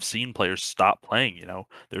also have seen players stop playing.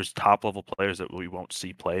 There's top level players that we won't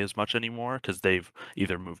see play as much anymore because they've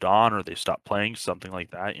either moved on or they've stopped playing, something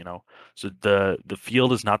like that. So the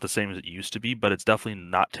field is not the same as it used to be, but it's definitely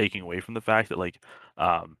not taking away from the fact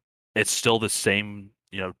that it's still the same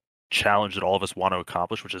challenge that all of us want to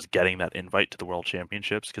accomplish, which is getting that invite to the World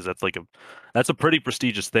Championships, because that's a pretty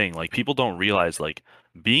prestigious thing. Like, people don't realize, like,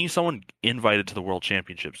 being someone invited to the World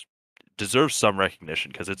Championships deserves some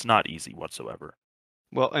recognition, because it's not easy whatsoever.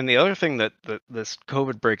 Well, and the other thing that this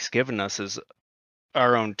COVID break's given us is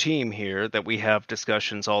our own team here, that we have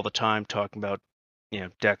discussions all the time talking about,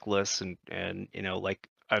 deck lists and like,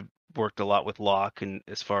 I've worked a lot with Locke, and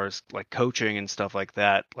as far as like coaching and stuff like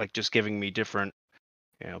that, like just giving me different,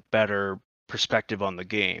 better perspective on the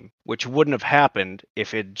game, which wouldn't have happened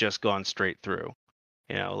if it just gone straight through.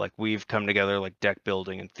 Like, we've come together, like deck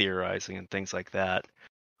building and theorizing and things like that.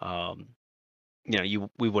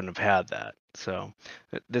 we wouldn't have had that. So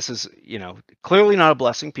this is, clearly not a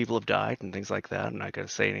blessing. People have died and things like that. I'm not going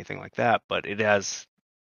to say anything like that, but it has.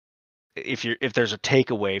 If there's a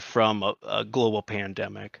takeaway from a global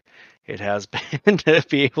pandemic, it has been to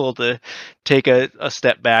be able to take a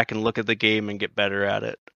step back and look at the game and get better at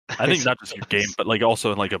it. I think not just your game, but like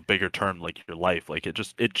also in like a bigger term, like your life. Like it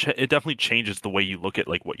definitely changes the way you look at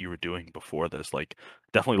like what you were doing before this. Like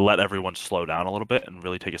definitely let everyone slow down a little bit and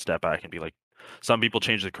really take a step back and be like, some people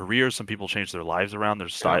change their careers, some people change their lives around, their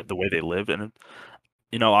style, the way they live, and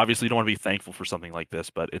obviously you don't want to be thankful for something like this,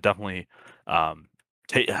 but it definitely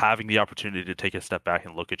having the opportunity to take a step back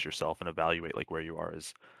and look at yourself and evaluate like where you are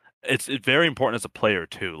is it's very important as a player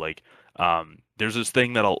too. Like there's this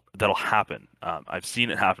thing that'll happen. I've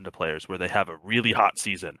seen it happen to players where they have a really hot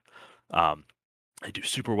season. They do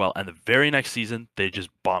super well, and the very next season they just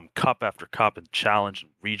bomb cup after cup and challenge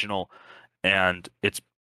and regional, and it's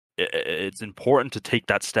important to take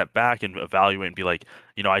that step back and evaluate and be like,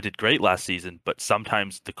 I did great last season, but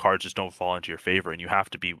sometimes the cards just don't fall into your favor, and you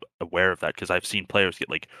have to be aware of that, because I've seen players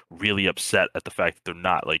get like really upset at the fact that they're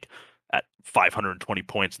not like at 520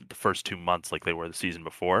 points in the first 2 months like they were the season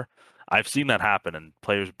before. I've seen that happen, and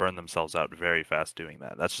players burn themselves out very fast doing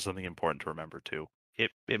that. That's just something important to remember too.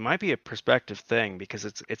 It might be a perspective thing, because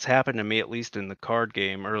it's happened to me, at least in the card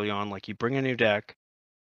game early on. Like, you bring a new deck,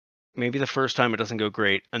 maybe the first time it doesn't go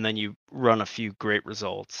great, and then you run a few great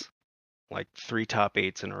results, like 3 top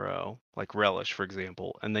 8s in a row, like Relish, for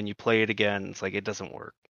example, and then you play it again, it's like it doesn't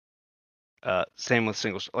work. Same with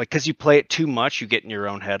singles, like, because you play it too much, you get in your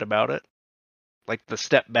own head about it. Like the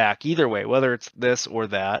step back, either way, whether it's this or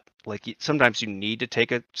that, like sometimes you need to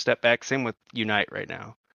take a step back. Same with Unite right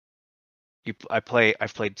now. I've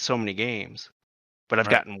played so many games, but I've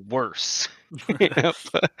gotten worse.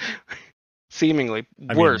 Seemingly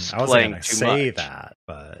worse. I wasn't playing gonna too say much. that,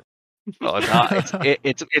 but well, it's not.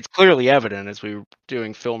 It's clearly evident as we were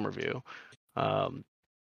doing film review.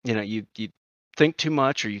 You think too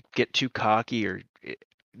much, or you get too cocky, or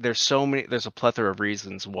there's a plethora of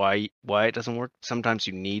reasons why it doesn't work. Sometimes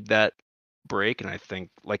you need that break, and I think,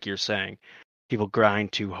 like you're saying, people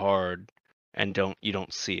grind too hard and you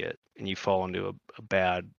don't see it, and you fall into a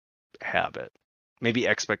bad habit. Maybe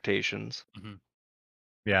expectations. Mm-hmm.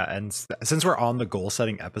 Yeah, and since we're on the goal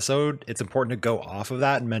setting episode, it's important to go off of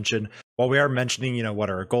that and mention, while we are mentioning, what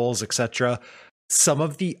are our goals, etc., some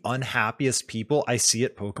of the unhappiest people I see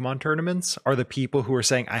at Pokemon tournaments are the people who are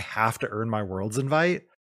saying, I have to earn my Worlds invite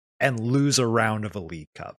and lose a round of a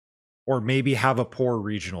League Cup, or maybe have a poor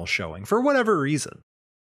regional showing for whatever reason.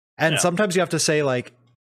 And sometimes you have to say, like,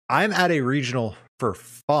 I'm at a regional for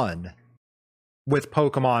fun with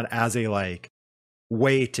Pokemon as a like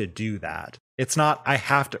way to do that. It's not I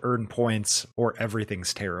have to earn points or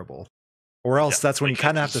everything's terrible. Or else that's when you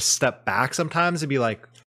kind of have to step back sometimes and be like,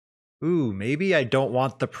 ooh, maybe I don't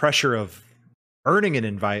want the pressure of earning an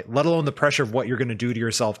invite, let alone the pressure of what you're going to do to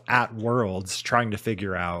yourself at Worlds, trying to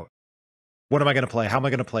figure out, what am I going to play? How am I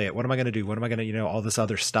going to play it? What am I going to do? What am I going to, all this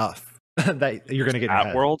other stuff that you're going to get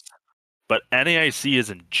at Worlds. But NAIC is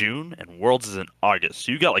in June and Worlds is in August.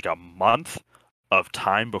 So you got like a month of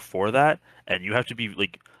time before that, and you have to be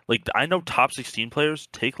like I know top 16 players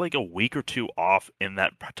take like a week or 2 off in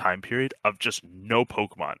that time period of just no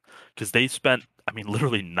Pokemon, because they spent,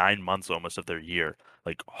 literally 9 months almost of their year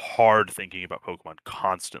like hard thinking about Pokemon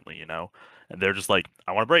constantly, and they're just like,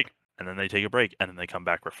 I want a break, and then they take a break, and then they come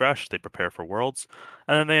back refreshed, they prepare for Worlds,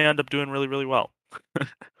 and then they end up doing really, really well.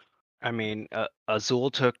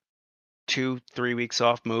 Azul took 2-3 weeks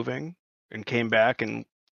off moving and came back and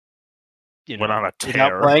went on a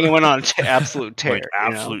tear. Playing and went on an absolute tear. Like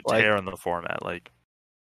absolute tear in the format. Like,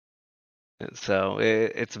 so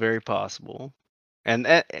it's very possible, and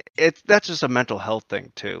that's just a mental health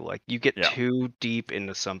thing too. Like, you get too deep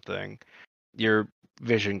into something, your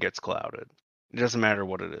vision gets clouded. It doesn't matter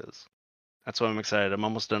what it is. That's why I'm excited. I'm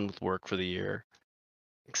almost done with work for the year.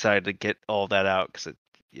 Excited to get all that out, because it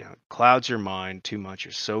clouds your mind too much.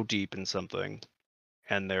 You're so deep in something,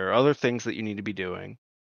 and there are other things that you need to be doing.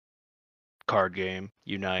 Card game,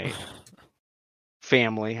 Unite,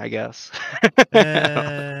 family, I guess.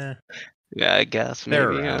 Yeah, I guess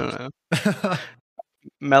maybe. I don't know.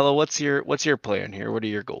 Mello, what's your plan here? What are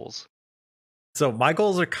your goals? So my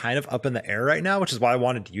goals are kind of up in the air right now, which is why I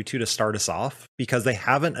wanted you two to start us off, because they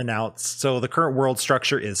haven't announced. So the current world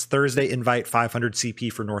structure is Thursday invite 500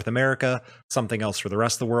 CP for North America, something else for the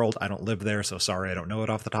rest of the world. I don't live there, so sorry, I don't know it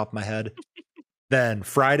off the top of my head. Then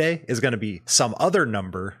Friday is going to be some other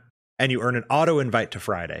number, and you earn an auto invite to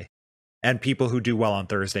Friday. And people who do well on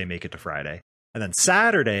Thursday make it to Friday. And then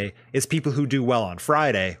Saturday is people who do well on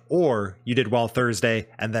Friday, or you did well Thursday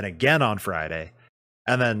and then again on Friday.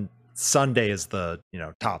 And then Sunday is the,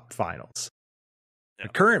 top finals. Yeah.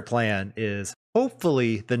 The current plan is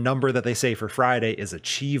hopefully the number that they say for Friday is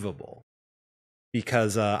achievable.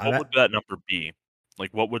 Because what would that number be?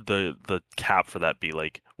 Like, what would the cap for that be?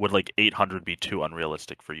 Like, would 800 be too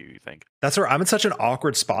unrealistic for you, you think? That's where I'm in such an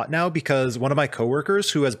awkward spot now, because one of my coworkers,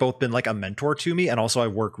 who has both been like a mentor to me and also I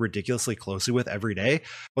work ridiculously closely with every day,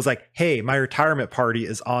 was like, hey, my retirement party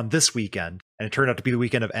is on this weekend. And it turned out to be the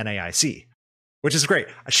weekend of NAIC, which is great.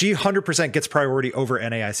 She 100% gets priority over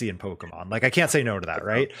NAIC in Pokemon. Like, I can't say no to that,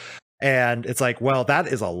 right? And it's like, well, that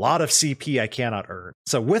is a lot of CP I cannot earn.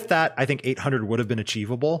 So with that, I think 800 would have been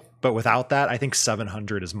achievable. But without that, I think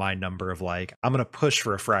 700 is my number of like, I'm going to push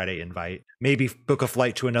for a Friday invite, maybe book a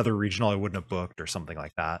flight to another regional I wouldn't have booked or something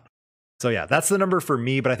like that. So yeah, that's the number for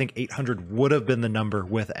me. But I think 800 would have been the number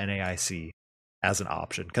with NAIC as an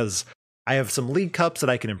option, because I have some league cups that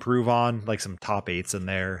I can improve on, like some top 8s in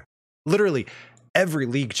there. Literally every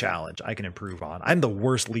league challenge I can improve on. I'm the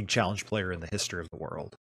worst league challenge player in the history of the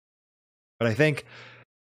world. But I think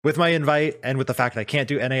with my invite and with the fact that I can't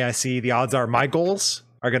do NAIC, the odds are my goals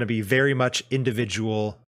are going to be very much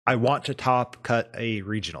individual. I want to top cut a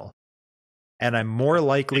regional. And I'm more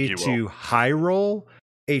likely to high roll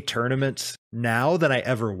a tournament now than I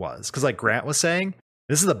ever was. Because like Grant was saying,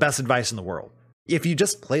 this is the best advice in the world. If you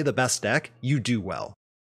just play the best deck, you do well.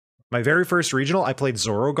 My very first regional, I played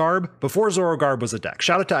Zorogarb before Zorogarb was a deck.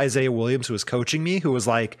 Shout out to Isaiah Williams, who was coaching me, who was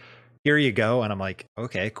like, here you go. And I'm like,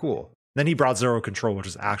 okay, cool. Then he brought Zero Control, which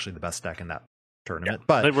is actually the best deck in that tournament. Yeah,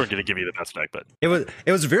 but they weren't going to give you the best deck, but it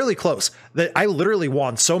was really close. That I literally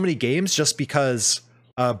won so many games just because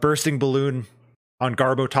Bursting Balloon on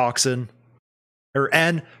Garbotoxin,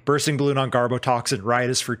 Bursting Balloon on Garbotoxin,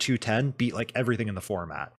 Riotous for 210 beat like everything in the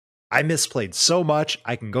format. I misplayed so much.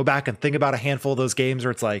 I can go back and think about a handful of those games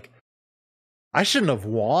where it's like, I shouldn't have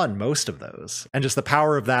won most of those. And just the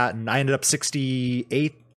power of that. And I ended up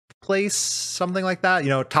 68th place, something like that,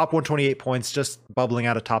 top 128 points, just bubbling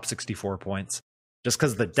out of top 64 points, just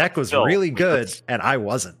because the deck was really good and I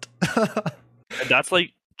wasn't. And that's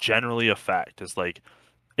like generally a fact, is like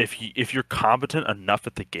if you're competent enough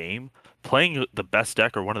at the game, playing the best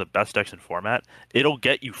deck or one of the best decks in format, it'll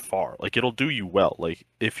get you far. Like, it'll do you well. Like,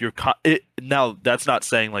 if you're now, that's not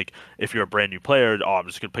saying like if you're a brand new player, I'm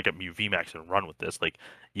just gonna pick up Mew VMAX and run with this. Like,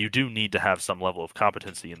 you do need to have some level of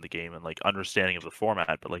competency in the game and like understanding of the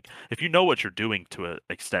format. But like, if you know what you're doing to an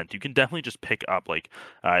extent, you can definitely just pick up like,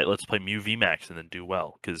 all right, let's play Mew VMAX and then do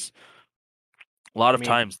well. Because a lot of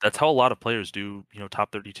times that's how a lot of players do,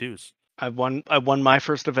 top 32s. I won my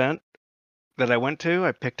first event that I went to.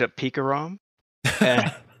 I picked up Pikarom,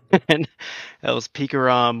 and that was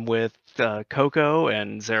Pikarom with Coco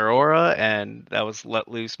and Zeraora, and that was Let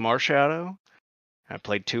Loose Marshadow. I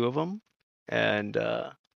played 2 of them, and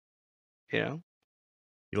you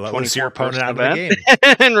let loose your opponent out of the game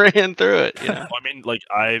and ran through it. I mean, like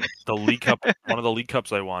the League Cup, one of the League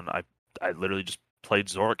Cups I won, I literally just played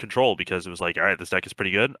Zoroark Control because it was like, all right, this deck is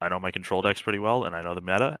pretty good. I know my control decks pretty well, and I know the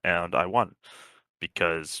meta, and I won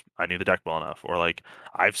because I knew the deck well enough. Or like,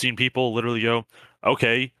 I've seen people literally go,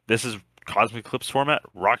 okay, this is Cosmic Eclipse format.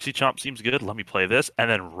 Roxy Chomp seems good. Let me play this, and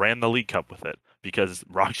then ran the League Cup with it because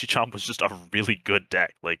Roxy Chomp was just a really good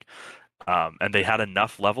deck. Like, and they had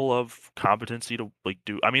enough level of competency to like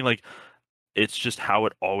do. I mean, like, it's just how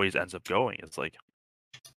it always ends up going. It's like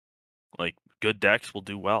good decks will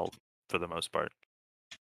do well for the most part.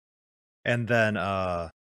 And then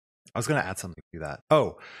I was going to add something to that.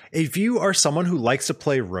 Oh, if you are someone who likes to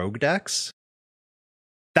play rogue decks,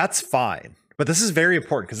 that's fine. But this is very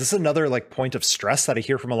important because this is another like point of stress that I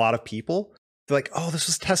hear from a lot of people. They're like, oh, this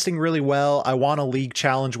was testing really well. I want a league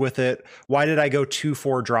challenge with it. Why did I go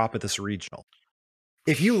 2-4 drop at this regional?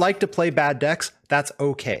 If you like to play bad decks, that's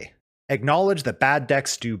okay. Acknowledge that bad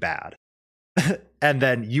decks do bad. And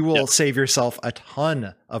then you will save yourself a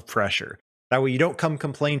ton of pressure. That way you don't come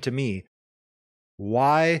complain to me.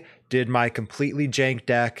 Why did my completely jank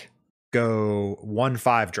deck go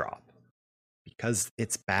 1-5 drop? Because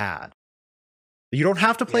it's bad. You don't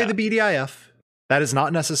have to play the BDIF. That is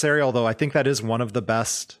not necessary, although I think that is one of the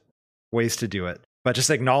best ways to do it. But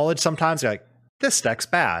just acknowledge sometimes you're like, this deck's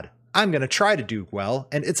bad. I'm going to try to do well,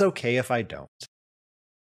 and it's okay if I don't.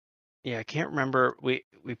 Yeah, I can't remember. We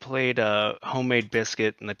played a Homemade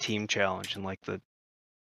Biscuit in the team challenge in like the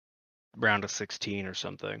round of 16 or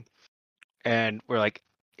something. And we're like,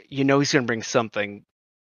 he's going to bring something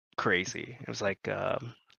crazy. It was like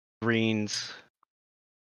Green's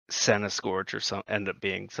Centiskorch or something, ended up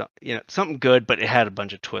being something good, but it had a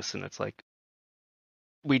bunch of twists, and it's like,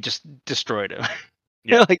 we just destroyed him.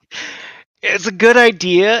 Yeah. Like, it's a good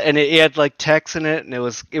idea, and it had like techs in it, and it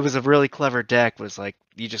was a really clever deck. It was like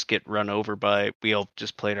you just get run over by. We all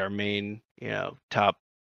just played our main, top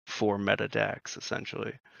 4 meta decks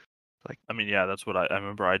essentially. I mean, yeah, that's what I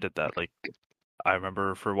remember. I did that. Like, I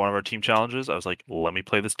remember for one of our team challenges, I was like, let me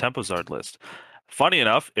play this Tempozard list. Funny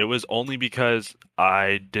enough, it was only because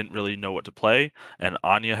I didn't really know what to play, and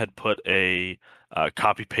Anya had put a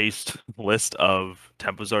copy paste list of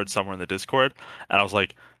Tempozard somewhere in the Discord, and I was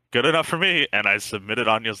like, good enough for me. And I submitted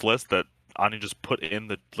Anya's list that Anya just put in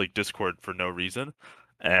the Discord for no reason,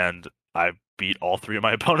 and I beat all 3 of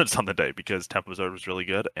my opponents on the day because Tempozard was really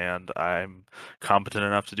good, and I'm competent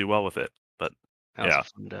enough to do well with it. But That was yeah. a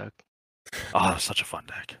fun deck. Oh, that was such a fun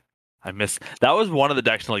deck. That was one of the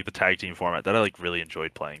decks in the tag team format that I really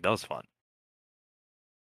enjoyed playing. That was fun.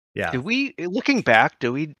 Yeah. Looking back,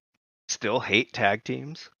 do we still hate tag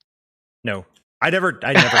teams? No. I never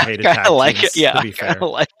hated tag like teams, it. Yeah, to be fair.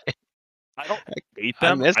 like it. I don't hate I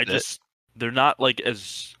them. missed it. They're not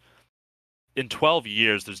as in 12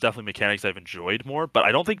 years there's definitely mechanics I've enjoyed more, but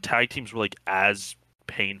I don't think tag teams were as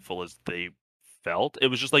painful as they felt. It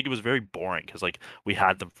was just it was very boring because we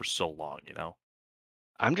had them for so long,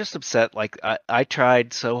 I'm just upset. I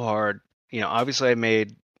tried so hard. Obviously I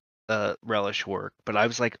made Relish work, but I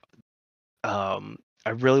was like, I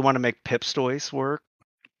really want to make Pipstoice work,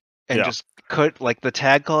 and just could the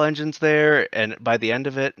tag call engine's there, and by the end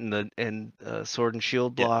of it, and Sword and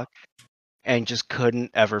Shield block, and just couldn't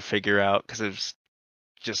ever figure out because it was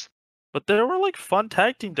just. But there were fun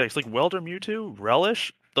tag team decks like Welder Mewtwo,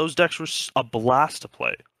 Relish. Those decks were a blast to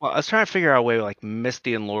play. Well, I was trying to figure out a way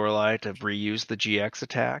Misty and Lorelei to reuse the GX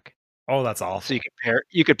attack. Oh, that's awful. So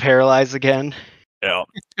you could paralyze again. Yeah.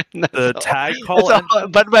 The tag call.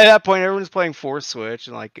 But by that point, everyone's playing Force Switch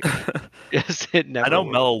and it never. I know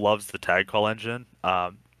worked. Mello loves the tag call engine,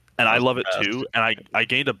 and I love it too. And I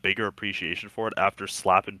gained a bigger appreciation for it after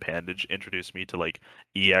Slap and Pandage introduced me to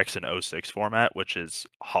EX and 06 format, which is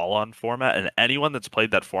Holland format. And anyone that's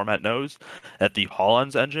played that format knows that the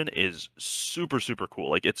Holland's engine is super, super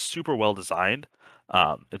cool. It's super well designed.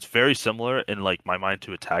 It's very similar in my mind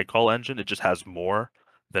to a tag call engine. It just has more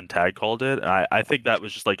than tag call did. And I think that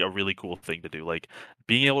was just a really cool thing to do.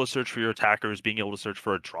 Being able to search for your attackers, being able to search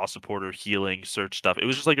for a draw supporter, healing, search stuff. It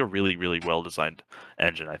was just a really, really well designed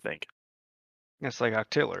engine, I think. It's like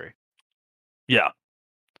Octillery. Yeah.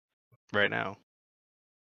 Right now.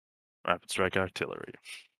 Rapid Strike Octillery.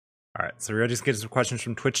 All right, so we're just get some questions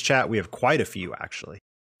from Twitch chat. We have quite a few, actually.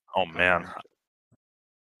 Oh, man.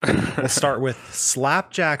 We'll start with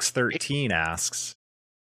Slapjacks13 asks,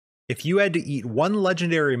 if you had to eat one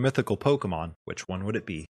legendary mythical Pokemon, which one would it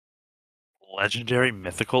be? Legendary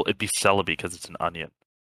mythical? It'd be Celebi because it's an onion.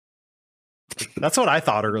 That's what I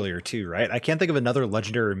thought earlier too, right? I can't think of another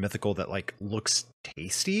legendary mythical that looks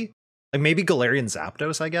tasty. Maybe Galarian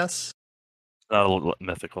Zapdos, I guess. Not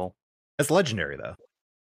mythical. It's legendary though.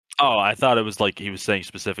 Oh, I thought it was he was saying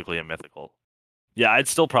specifically a mythical. Yeah, I'd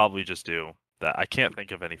still probably just do that. I can't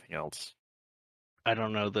think of anything else. I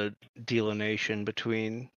don't know the delineation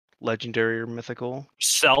between legendary or mythical.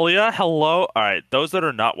 Cresselia, hello. All right, those that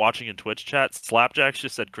are not watching in Twitch chat, Slapjacks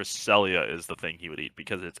just said Cresselia is the thing he would eat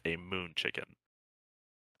because it's a moon chicken.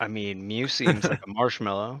 I mean, Mew seems like a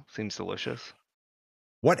marshmallow. Seems delicious.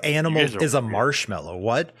 What animal is a marshmallow?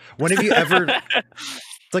 What? When have you ever?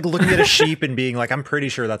 It's like looking at a sheep and being like, "I'm pretty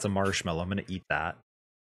sure that's a marshmallow. I'm gonna eat that."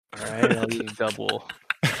 All right, I'll eat double.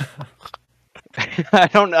 I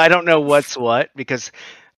don't know what's what because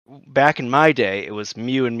back in my day it was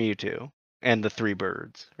Mew and Mewtwo and the 3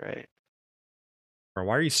 birds, right? Or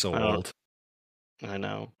why are you so old? I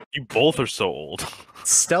know. You both are so old.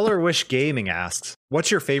 Stellar Wish Gaming asks,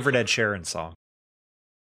 "What's your favorite Ed Sheeran song?"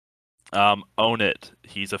 Own It.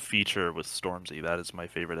 He's a feature with Stormzy. That is my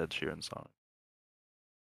favorite Ed Sheeran song.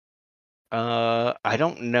 I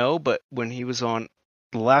don't know, but when he was on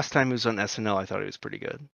the last time he was on SNL, I thought he was pretty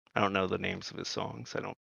good. I don't know the names of his songs. I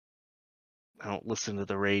don't listen to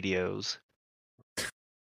the radios.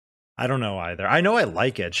 I don't know either. I know I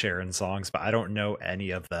like Ed Sheeran songs, but I don't know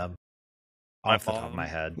any of them off the top of my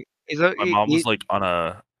head. My mom was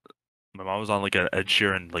on an Ed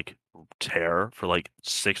Sheeran tear for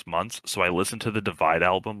 6 months, so I listened to the Divide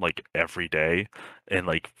album every day in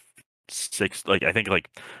I think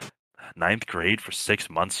 9th grade for 6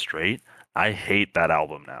 months straight. I hate that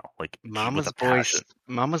album now. Mama's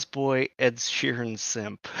boy, Ed Sheeran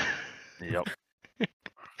simp. Yep.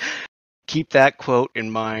 Keep that quote in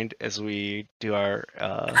mind as we do our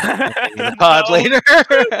pod later.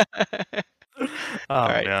 Oh,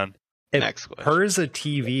 right. Man. Next question. Perza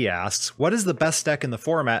TV asks, what is the best deck in the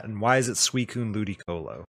format and why is it Suicune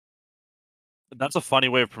Ludicolo? That's a funny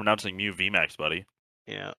way of pronouncing Mew VMAX, buddy.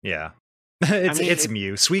 Yeah. Yeah. it's it-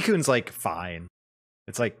 Mew. Suicune's like fine.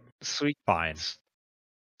 It's like Sweet. fine.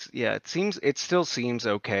 Yeah, it still seems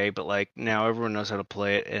okay, but like now everyone knows how to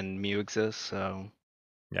play it and Mew exists, so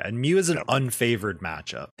Yeah, and Mew is an unfavored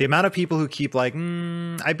matchup. The amount of people who keep like,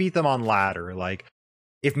 I beat them on ladder. Like,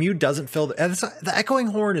 if Mew doesn't fill the Echoing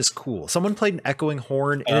Horn is cool. Someone played an Echoing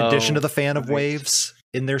Horn in addition to the Fan of nice. Waves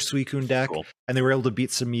in their Suicune deck, Cool. and they were able to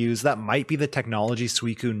beat some Mews. That might be the technology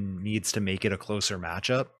Suicune needs to make it a closer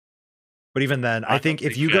matchup. But even then, I think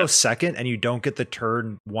if you go second and you don't get the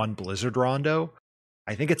turn 1 Blizzard Rondo,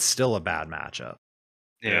 I think it's still a bad matchup.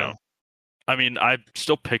 Yeah. I mean, I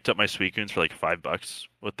still picked up my Suicunes for like $5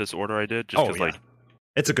 with this order I did, just because like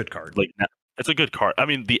it's a good card. Like it's a good card. I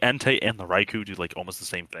mean, the Entei and the Raikou do like almost the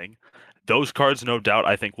same thing. Those cards, no doubt,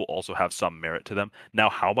 I think will also have some merit to them. Now,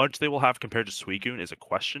 how much they will have compared to Suicune is a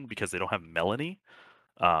question because they don't have Melanie.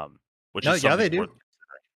 Which is they do.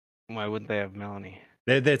 Why wouldn't they have Melanie?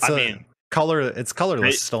 It's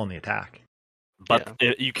colorless still in the attack. But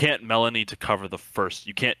you can't Melanie to cover the first.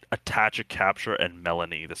 You can't attach a capture and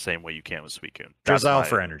Melanie the same way you can with Suicune. Drizzle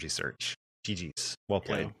for energy search. GG's. Well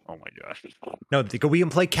played. Yeah. Oh my gosh. No, we can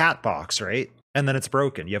play cat box, right? And then it's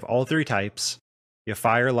broken. You have all 3 types. You have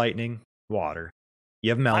fire, lightning, water. You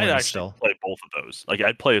have Melanie I'd still. Play both of those. Like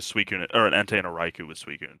I'd play a Suicune or an Entei and a Raikou with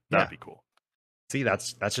Suicune. That'd be cool. See,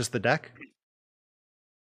 that's just the deck.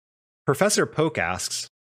 Professor Poke asks,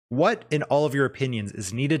 what, in all of your opinions,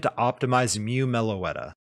 is needed to optimize Mew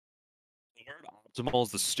Meloetta? The word optimal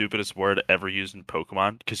is the stupidest word ever used in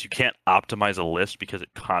Pokemon because you can't optimize a list because it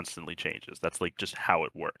constantly changes. That's like just how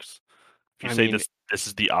it works. If you say this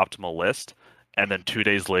is the optimal list, and then 2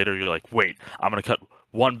 days later you're like, wait, I'm gonna cut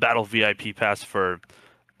 1 battle VIP pass for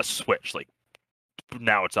a Switch. Like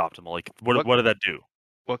now it's optimal. Like what did that do?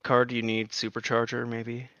 What card do you need? Supercharger,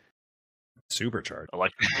 maybe? Supercharge.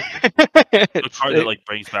 The card that like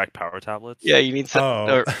brings back power tablets. Yeah, you need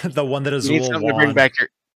some. The one that is to bring back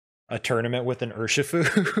a tournament with an Urshifu.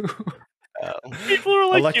 People are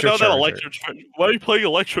like, why are you playing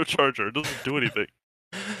Electrocharger? It doesn't do anything.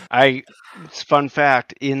 Fun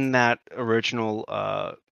fact, in that original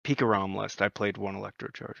Pikarom list, I played 1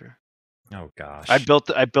 Electrocharger. Oh gosh. I built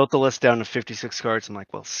the list down to 56 cards. I'm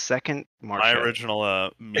like, well, second March. My original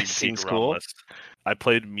Mew Pikarom list. I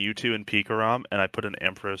played Mewtwo and Pikarom, and I put an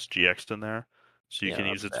Ampharos GX in there, so you can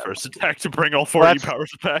use its first attack to bring all 40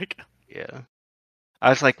 powers back. Yeah. I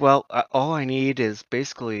was like, well, all I need is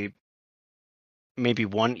basically maybe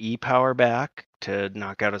 1 E power back to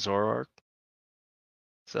knock out a Zoroark.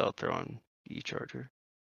 So I'll throw in E-Charger.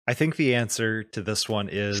 I think the answer to this one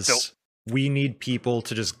is we need people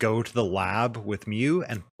to just go to the lab with Mew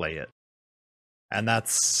and play it. And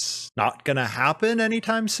that's not going to happen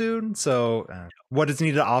anytime soon. So what is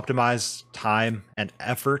needed to optimize time and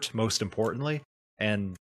effort, most importantly.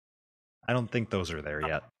 And I don't think those are there yet.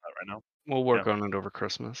 Not right now. We'll work on it over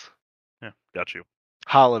Christmas. Yeah, got you.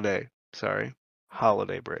 Holiday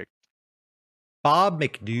break. Bob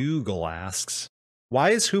McDougall asks, why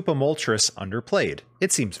is Hoopa Moltres underplayed?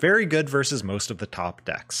 It seems very good versus most of the top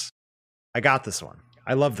decks. I got this one.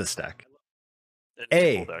 I love this deck.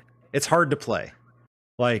 It's hard to play.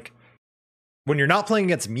 Like, when you're not playing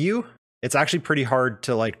against Mew, it's actually pretty hard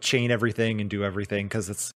to like chain everything and do everything because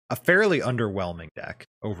it's a fairly underwhelming deck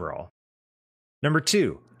overall. Number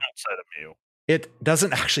 2, outside of Mew, it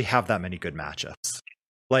doesn't actually have that many good matchups.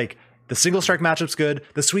 Like, the single strike matchup's good.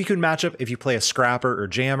 The Suicune matchup, if you play a Scrapper or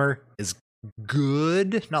Jammer, is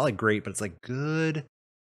good. Not like great, but it's like good.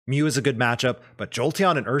 Mew is a good matchup, but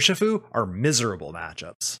Jolteon and Urshifu are miserable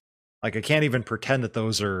matchups. Like, I can't even pretend that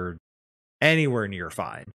those are anywhere near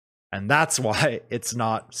fine. And that's why it's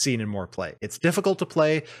not seen in more play. It's difficult to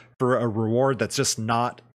play for a reward that's just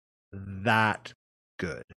not that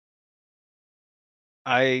good.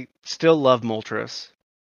 I still love Moltres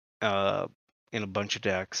in a bunch of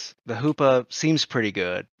decks. The Hoopa seems pretty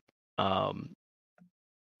good.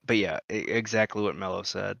 But yeah, exactly what Mello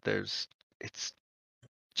said. There's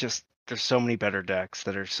so many better decks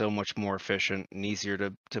that are so much more efficient and easier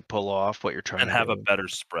to pull off what you're trying to have do. a better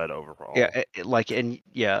spread overall.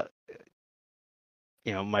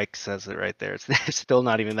 Yeah, Mike says it right there. It's still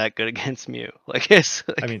not even that good against Mew.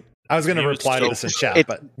 I mean, I was going to reply to this in chat,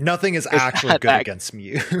 but nothing is actually good against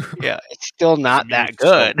Mew. Yeah, it's still not that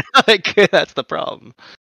good. That's the problem.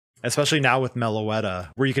 Especially now with Meloetta,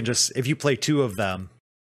 where you can just, if you play 2 of them,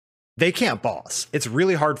 they can't boss. It's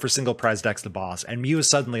really hard for single prize decks to boss, and Mew is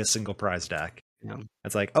suddenly a single prize deck. Yeah.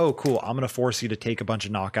 It's like, oh, cool, I'm going to force you to take a bunch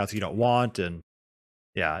of knockouts you don't want, and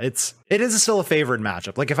Yeah, it is still a favored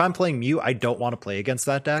matchup. Like if I'm playing Mute, I don't want to play against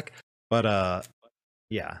that deck. But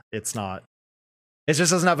yeah, it's not. It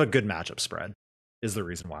just doesn't have a good matchup spread, is the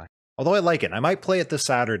reason why. Although I like it. I might play it this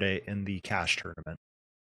Saturday in the cash tournament.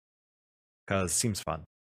 Because it seems fun.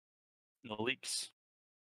 No leaks.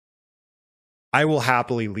 I will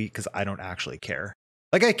happily leak because I don't actually care.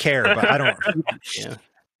 Like I care, but I don't.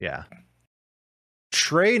 Yeah.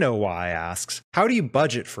 Trey No Y asks, how do you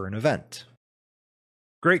budget for an event?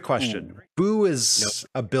 Great question. Ooh. Boo is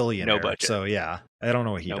a billionaire. No budget. So yeah, I don't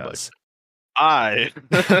know what he No does. I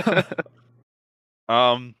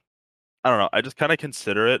don't know. I just kind of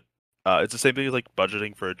consider it. It's the same thing as like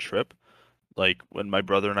budgeting for a trip. Like when my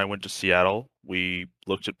brother and I went to Seattle, we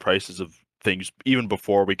looked at prices of things even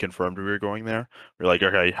before we confirmed we were going there. We're like,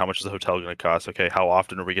 okay, how much is the hotel going to cost? Okay, how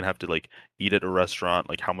often are we going to have to like eat at a restaurant?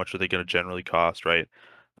 Like how much are they going to generally cost, right?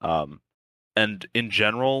 And in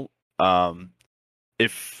general,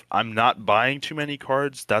 if I'm not buying too many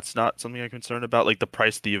cards, that's not something I'm concerned about. Like the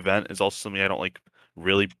price of the event is also something I don't like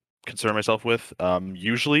really concern myself with.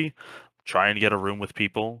 Usually try and get a room with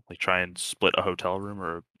people, like try and split a hotel room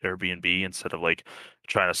or Airbnb instead of like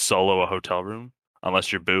trying to solo a hotel room,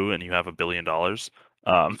 unless you're Boo and you have $1 billion.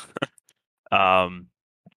 Um,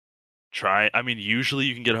 I mean, usually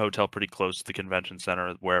you can get a hotel pretty close to the convention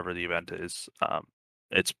center, wherever the event is.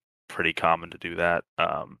 It's pretty common to do that.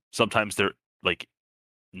 Sometimes they're like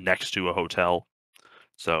next to a hotel.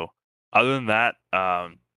 So other than that,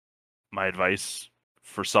 my advice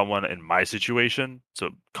for someone in my situation, so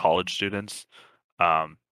college students,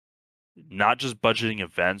 not just budgeting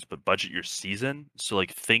events, but budget your season. So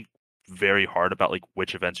like think very hard about like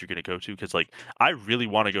which events you're going to go to, because like I really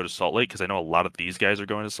want to go to Salt Lake because I know a lot of these guys are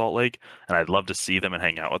going to Salt Lake and I'd love to see them and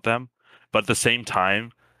hang out with them. But at the same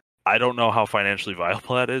time, I don't know how financially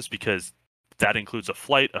viable that is, because that includes a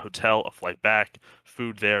flight, a hotel, a flight back,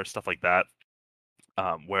 food there, stuff like that.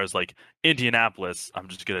 Whereas like Indianapolis, I'm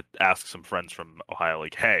just gonna ask some friends from Ohio,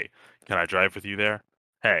 like, hey, can I drive with you there?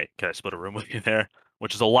 Hey, can I split a room with you there?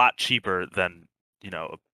 Which is a lot cheaper than,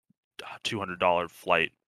 a $200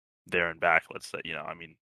 flight there and back. Let's say, I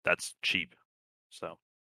mean, that's cheap. So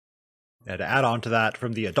Yeah, to add on to that,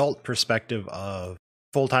 from the adult perspective of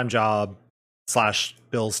full-time job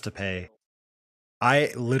 / bills to pay,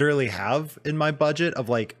 I literally have in my budget of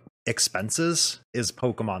like expenses is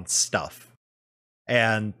Pokemon stuff.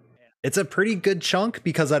 And it's a pretty good chunk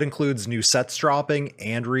because that includes new sets dropping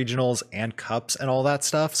and regionals and cups and all that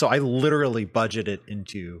stuff. So I literally budget it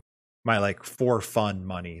into my like for fun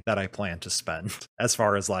money that I plan to spend as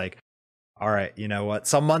far as like, all right, you know what?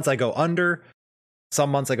 Some months I go under, some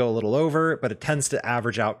months I go a little over, but it tends to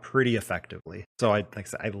average out pretty effectively. So like I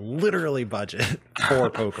said, I literally budget for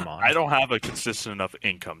Pokemon. I don't have a consistent enough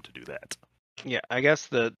income to do that. Yeah, I guess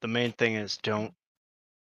the main thing is don't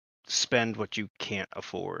spend what you can't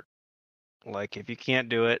afford. Like if you can't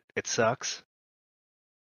do it, it sucks.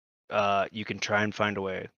 You can try and find a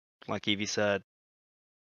way. Like Evie said,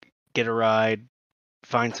 get a ride,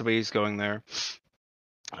 find somebody who's going there.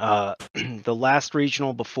 The last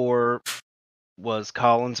regional before was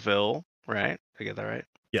Collinsville, right? Did I get that right?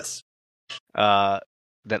 Yes. That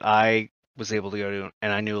I was able to go to,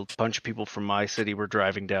 and I knew a bunch of people from my city were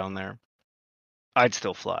driving down there. I'd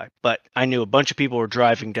still fly, but I knew a bunch of people were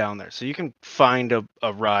driving down there. So you can find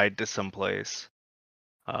a ride to someplace,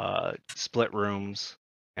 split rooms,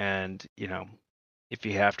 and if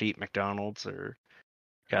you have to eat McDonald's or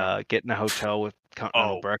get in a hotel with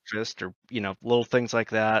continental breakfast or little things like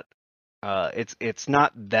that. It's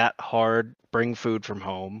not that hard. Bring food from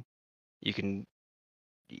home. You can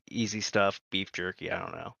easy stuff, beef jerky. I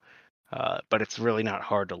don't know, but it's really not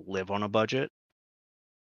hard to live on a budget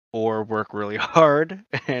or work really hard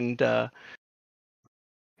and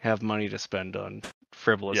have money to spend on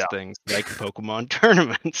frivolous things like Pokemon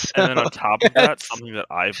tournaments. And then on top of that, something that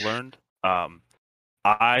I've learned,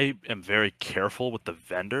 I am very careful with the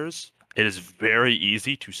vendors. It is very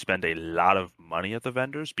easy to spend a lot of money at the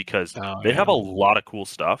vendors because they have a lot of cool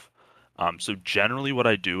stuff. So generally what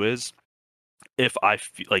I do is if I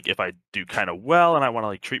feel like if I do kind of well and I want to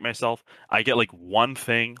like treat myself, I get like one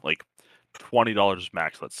thing, like $20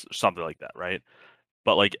 max, something like that, right?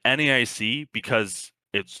 But like NAIC, because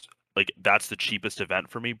it's like that's the cheapest event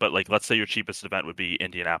for me. But like let's say your cheapest event would be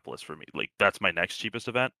Indianapolis for me. Like that's my next cheapest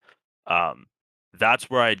event. That's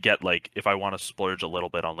where I'd get like if I want to splurge a little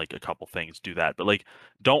bit on like a couple things, do that. But like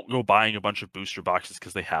don't go buying a bunch of booster boxes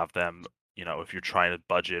because they have them. If you're trying to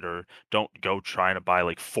budget, or don't go trying to buy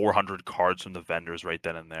like 400 cards from the vendors right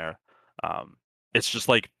then and there. It's just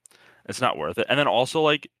like it's not worth it. And then also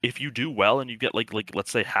like if you do well and you get like let's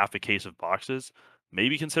say half a case of boxes,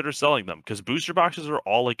 maybe consider selling them because booster boxes are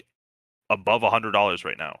all like above $100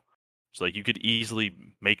 right now. So like you could easily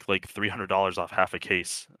make like $300 off half a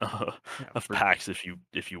case of packs if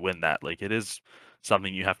you win that. Like it is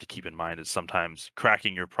something you have to keep in mind. Is sometimes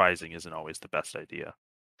cracking your prizing isn't always the best idea.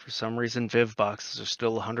 For some reason, Viv boxes are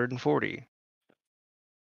still 140.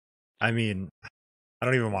 I mean, I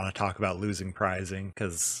don't even want to talk about losing prizing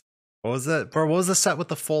because what was that? Bro, what was the set with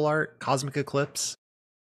the full art Cosmic Eclipse?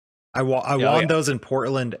 I won those in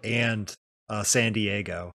Portland and San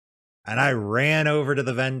Diego, and I ran over to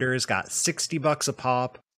the vendors, got $60 a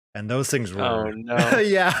pop, and those things were. Oh no!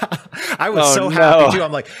 Yeah, I was so happy too.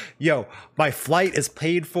 I'm like, yo, my flight is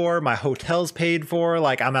paid for, my hotel's paid for.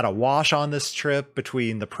 Like, I'm at a wash on this trip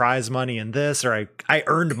between the prize money and this, or I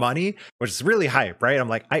earned money, which is really hype, right? I'm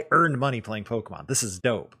like, I earned money playing Pokemon. This is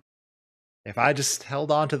dope. If I just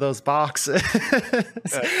held on to those boxes,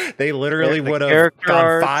 they literally would have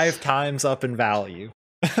gone 5 times up in value.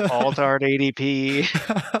 Alt-art ADP.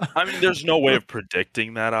 I mean, there's no way of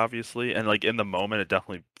predicting that, obviously, and like in the moment, it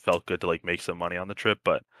definitely felt good to like make some money on the trip.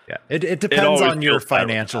 But yeah, it depends on your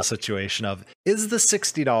financial situation. Of is the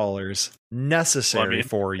 $60 necessary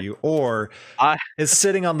for you, or is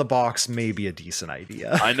sitting on the box maybe a decent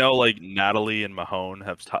idea? I know, like Natalie and Mahone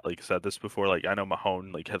have like said this before. Like I know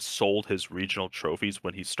Mahone like has sold his regional trophies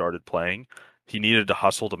when he started playing. He needed to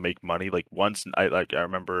hustle to make money. Like once, I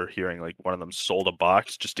remember hearing like one of them sold a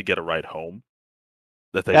box just to get a ride home.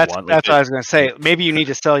 That's like what I was gonna say. Maybe you need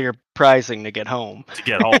to sell your prizing to get home. To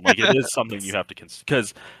get home, like it is something you have to consider.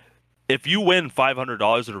 Because if you win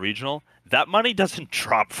 $500 at a regional, that money doesn't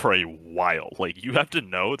drop for a while. Like you have to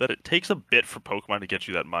know that it takes a bit for Pokemon to get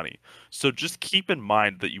you that money. So just keep in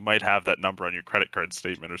mind that you might have that number on your credit card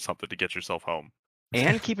statement or something to get yourself home.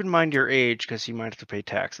 And keep in mind your age because you might have to pay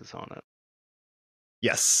taxes on it.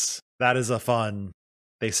 Yes, that is a fun.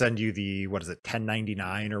 They send you the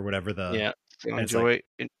 1099 or whatever the. Yeah, so enjoy.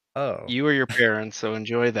 Like, you or your parents, so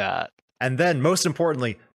enjoy that. And then, most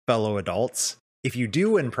importantly, fellow adults, if you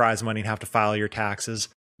do win prize money and have to file your taxes,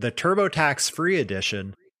 the TurboTax free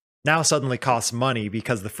edition now suddenly costs money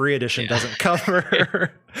because the free edition doesn't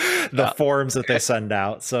cover the forms that they send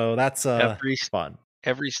out. So that's fun.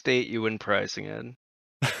 Every state you win prizing in.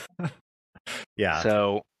 Yeah.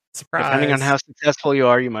 So. Surprise. Depending on how successful you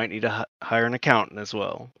are, you might need to hire an accountant as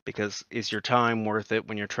well, because is your time worth it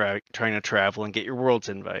when you're trying to travel and get your Worlds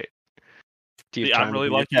invite? I'm really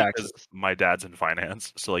lucky because my dad's in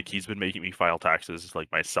finance, so like he's been making me file taxes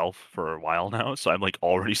like myself for a while now. So I'm like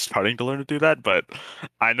already starting to learn to do that, but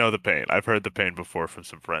I know the pain. I've heard the pain before from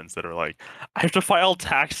some friends that are like, I have to file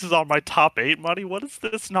taxes on my top 8 money. What is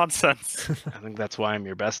this nonsense? I think that's why I'm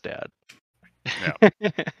your best dad.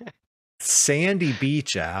 Yeah. Sandy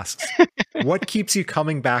Beach asks, what keeps you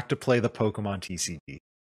coming back to play the Pokemon TCG?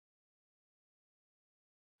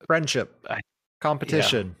 Friendship,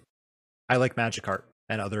 competition. Yeah. I like Magikarp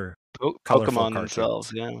and other Pokemon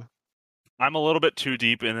themselves. Yeah, I'm a little bit too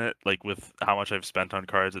deep in it, like with how much I've spent on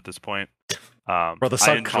cards at this point. Well, the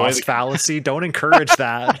sunk cost fallacy. Don't encourage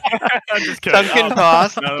that. I'm just kidding. Sunken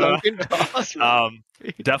cost. Sunken cost.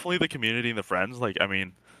 Definitely the community and the friends. Like, I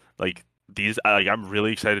mean, like. I'm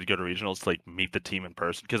really excited to go to regionals to like meet the team in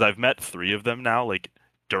person because I've met 3 of them now, like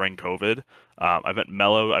during COVID. I've met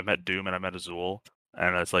Mello, I've met Doom, and I met Azul,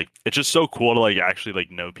 and it's just so cool to like actually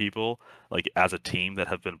like know people like as a team that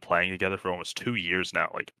have been playing together for almost 2 years now.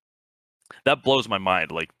 Like that blows my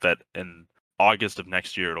mind. Like that in August of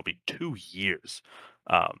next year it'll be 2 years.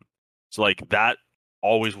 So like that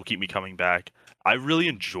always will keep me coming back. I really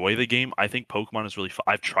enjoy the game. I think Pokemon is really fun.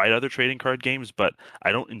 I've tried other trading card games, but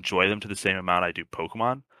I don't enjoy them to the same amount I do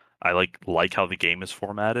Pokemon. I like how the game is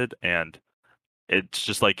formatted, and it's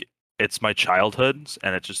just like it's my childhood,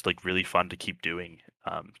 and it's just like really fun to keep doing.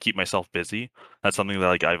 Keep myself busy. That's something that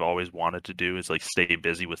like I've always wanted to do is like stay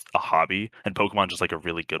busy with a hobby, and Pokemon just like a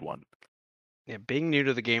really good one. Yeah, being new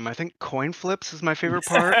to the game, I think coin flips is my favorite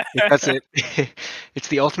part because it's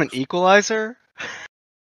the ultimate equalizer.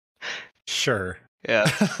 Sure. Yeah,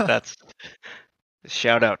 that's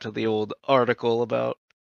shout out to the old article about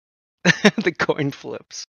the coin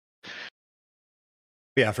flips.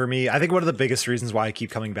 Yeah, for me, I think one of the biggest reasons why I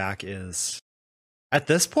keep coming back is at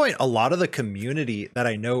this point, a lot of the community that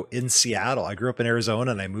I know in Seattle, I grew up in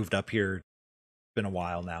Arizona and I moved up here. It's been a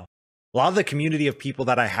while now. A lot of the community of people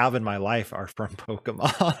that I have in my life are from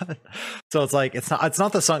Pokemon. So it's like, it's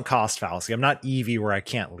not the sunk cost fallacy. I'm not Eevee where I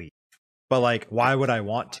can't leave. But like, why would I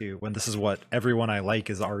want to when this is what everyone I like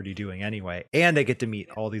is already doing anyway? And I get to meet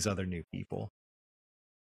all these other new people.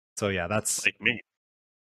 So yeah, that's like me.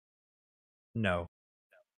 No.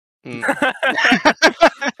 Mm.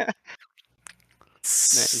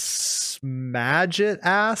 Smadget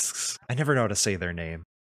asks, I never know how to say their name.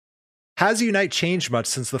 Has Unite changed much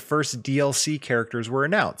since the first DLC characters were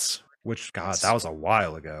announced? Which, God, that was a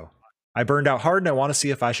while ago. I burned out hard and I want to see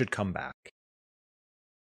if I should come back.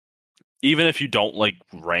 Even if you don't like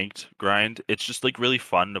ranked grind, it's just like really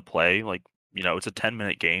fun to play. Like, you know, it's a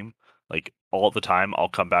 10-minute game. Like all the time I'll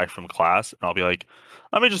come back from class and I'll be like,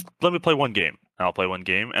 let me play one game. And I'll play one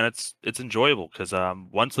game and it's enjoyable because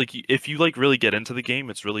once like if you like really get into the game,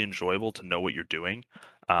 it's really enjoyable to know what you're doing.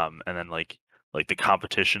 And then like the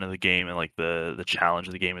competition of the game and like the challenge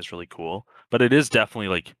of the game is really cool. But it is definitely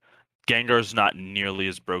like Gengar's not nearly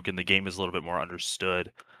as broken. The game is a little bit more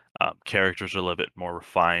understood. Characters are a little bit more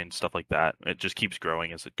refined, stuff like that. It just keeps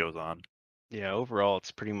growing as it goes on. Yeah, overall,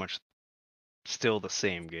 it's pretty much still the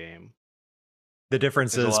same game. The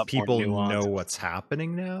difference There's a is lot more people know nuances. what's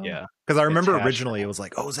happening now. Yeah. Because I It's remember hashed originally out. it was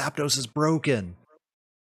like, oh, Zapdos is broken.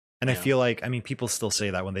 And I Yeah. feel like, I mean, people still say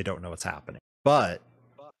that when they don't know what's happening. But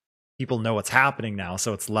people know what's happening now,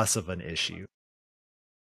 so it's less of an issue.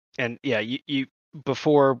 And yeah, you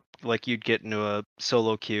before, like, you'd get into a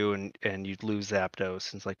solo queue and you'd lose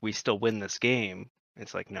Zapdos, and it's like, we still win this game.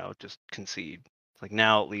 It's like, no, just concede. It's like,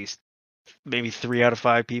 now at least maybe 3 out of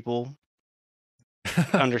 5 people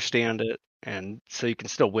understand it, and so you can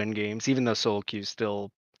still win games, even though solo queue's still,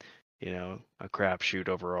 you know, a crapshoot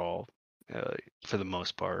overall, for the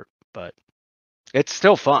most part. But it's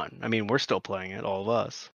still fun. I mean, we're still playing it, all of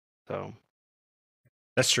us. So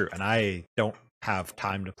That's true. And I don't have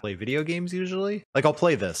time to play video games usually. Like, I'll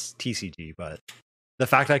play this TCG, but the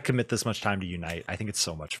fact I commit this much time to Unite, I think it's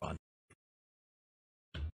so much fun.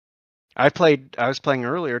 I was playing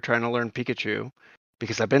earlier trying to learn Pikachu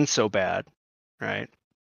because I've been so bad, right?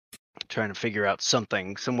 Trying to figure out some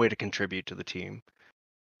way to contribute to the team.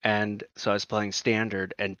 And so I was playing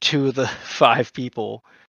standard, and 2 of the 5 people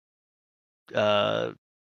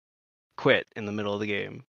quit in the middle of the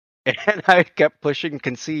game. And I kept pushing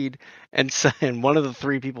concede, and one of the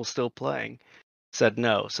 3 people still playing said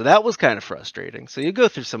no. So that was kind of frustrating. So you go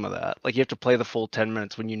through some of that. Like, you have to play the full 10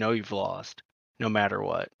 minutes when you know you've lost, no matter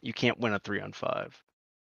what. You can't win a 3-on-5.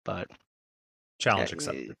 But Challenge yeah,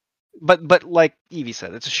 accepted. But like Evie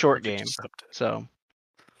said, it's a short Just game, accept it. so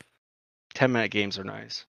 10-minute games are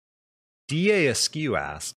nice. DA Askew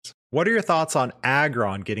asks, what are your thoughts on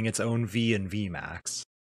Aggron getting its own V and VMAX?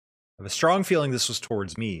 I have a strong feeling this was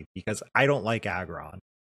towards me because I don't like Aggron.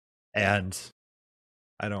 And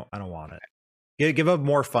I don't want it. Give a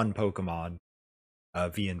more fun Pokemon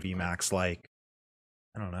V and VMAX, like,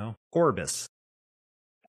 I don't know, Gorbis.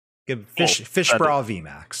 Give Fish Bra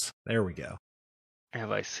VMAX. There we go.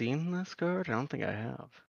 Have I seen this card? I don't think I have.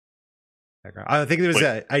 I think there was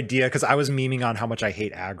an idea because I was memeing on how much I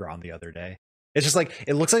hate Aggron the other day. It's just like,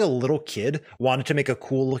 it looks like a little kid wanted to make a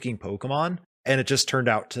cool looking Pokemon, and it just turned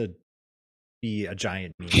out to be a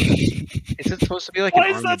giant meme. Is it supposed to be like Why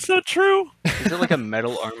is that so true? Is it like a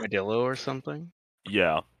metal armadillo or something?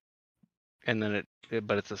 Yeah. And then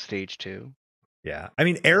but it's a stage 2. Yeah. I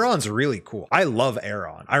mean, Aeron's really cool. I love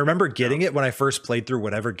Aeron. I remember getting it when I first played through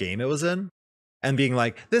whatever game it was in and being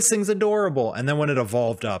like, this thing's adorable. And then when it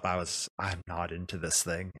evolved up, I'm not into this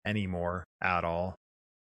thing anymore at all.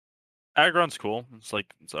 Aggron's cool. It's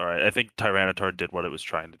all right. I think Tyranitar did what it was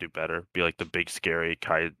trying to do better. Be like the big scary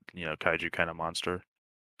kaiju kind of monster.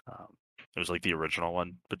 It was like the original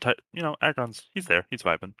one, but Aggron's he's there. He's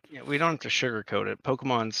vibing. Yeah, we don't have to sugarcoat it.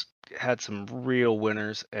 Pokemon's had some real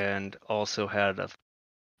winners and also had a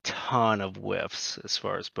ton of whiffs as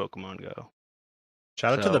far as Pokemon go.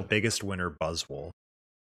 Shout out to the biggest winner, Buzzwole.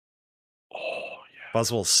 Oh yeah,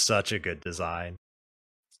 Buzzwole's such a good design.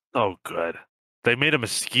 So good. They made a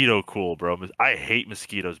mosquito cool, bro. I hate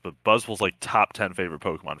mosquitoes, but Buzzwole's like top 10 favorite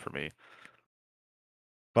Pokemon for me.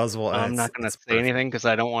 Buzzwole. I'm not going to say anything because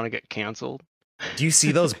I don't want to get canceled. Do you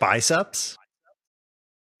see those biceps?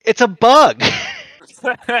 It's a bug.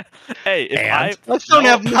 Hey, I don't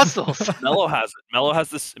have muscles. Mello has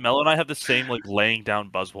it. Mello and I have the same like laying down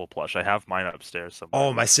Buzzwole plush. I have mine upstairs somewhere.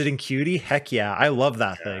 Oh, my sitting cutie? Heck yeah. I love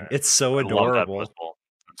that thing. It's so adorable. It's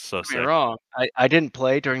so sick. Don't get me wrong. I didn't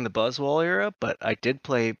play during the Buzzwole era, but I did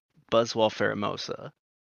play Buzzwole Pheromosa.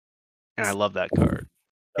 And I love that card.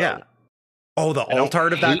 Yeah. Oh, the alt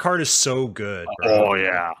art of that card is so good, bro. Oh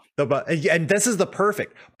yeah. And this is the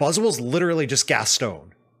perfect. Buzzwole's literally just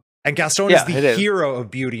Gaston. And Gaston is the hero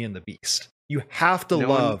of Beauty and the Beast. You have to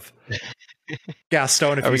love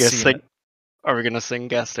Gaston if you see it. Are we gonna sing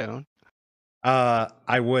Gaston?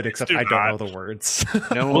 I would, except I don't know the words.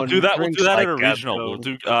 We'll do that at a regional. We'll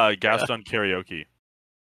do Gaston karaoke.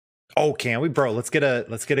 Oh, can we, bro? Let's get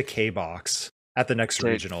a K box at the next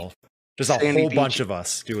regional. Just a whole bunch of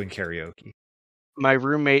us doing karaoke. my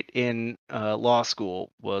roommate in law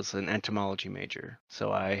school was an entomology major,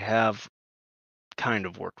 so I have kind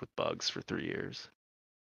of worked with bugs for 3 years.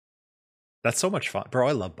 That's so much fun, bro.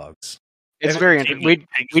 I love bugs. It's If- very Team interesting. lead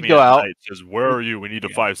pings We'd me go at out. night, says, "Where are you? We need a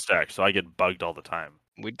Yeah. 5-stack." So I get bugged all the time.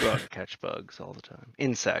 We'd go out and catch bugs all the time.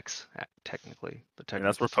 Insects, technically. The And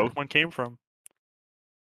that's where technical term. Pokemon came from.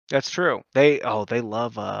 That's true. They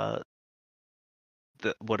love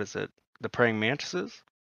what is it? The praying mantises?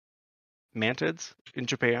 Mantids in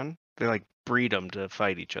Japan? They like breed them to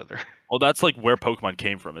fight each other. Well, that's like where Pokemon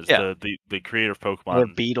came from. Is Yeah. the creator of They're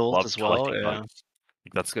Pokemon beetles loved as well. collecting Yeah. bugs.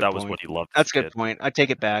 Like, Good that was point. what he loved. That's as a a good kid. point. I take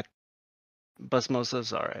it back.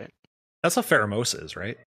 Buzzmosa's all right. That's what Pheromosa is,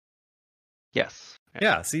 right? Yes.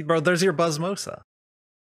 Yeah. See, bro, there's your Buzzmosa.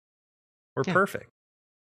 We're Yeah. perfect.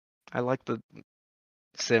 I like the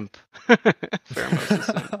simp. Pheromosa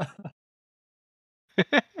simp.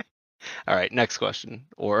 All right, next question.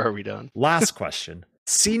 Or are we done? Last question.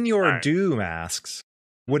 Senior All right. Doom asks,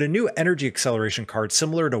 would a new energy acceleration card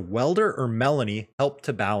similar to Welder or Melanie help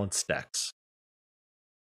to balance decks?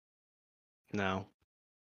 No.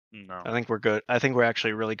 No. I think we're good. I think we're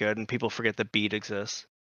actually really good, and people forget that beat exists.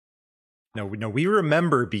 No, we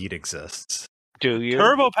remember Beat exists. Do you?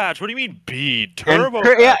 Turbo Patch. What do you mean bead? And, Turbo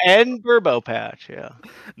Patch. yeah, and Turbo Patch. Yeah.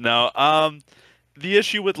 No. The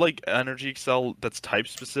issue with like Energy Excel that's type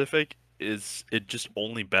specific is it just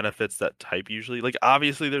only benefits that type usually. Like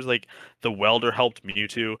obviously there's like the Welder helped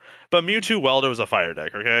Mewtwo, but Mewtwo Welder was a fire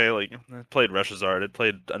deck, okay? Like it played Reshazard, it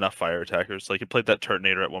played enough fire attackers, like it played that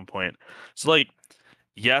Turtonator at one point. So like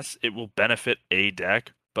yes, it will benefit a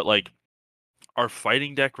deck, but like our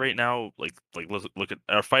fighting deck right now, like look at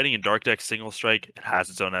our fighting and dark deck single strike, it has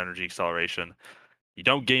its own energy acceleration. You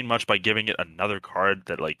don't gain much by giving it another card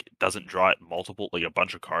that like doesn't draw it multiple, like a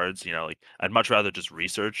bunch of cards. You know, like I'd much rather just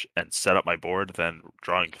research and set up my board than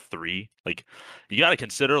drawing 3. Like you got to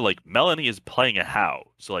consider like Melanie is playing a How,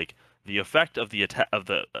 so like the effect of the attack of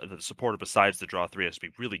the supporter besides the draw 3 has to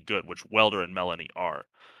be really good, which Welder and Melanie are.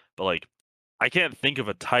 But like I can't think of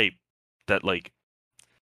a type that like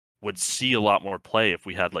would see a lot more play if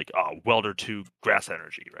we had like Welder 2 Grass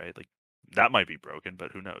Energy, right? Like that might be broken,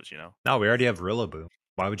 but who knows, you know? No, we already have Rillaboom.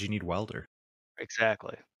 Why would you need Welder?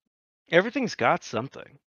 Exactly. Everything's got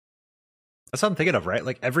something. That's what I'm thinking of, right?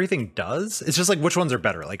 Like everything does. It's just like which ones are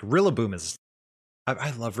better. Like Rillaboom is.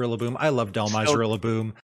 I love Rillaboom. I love Delmai's Still-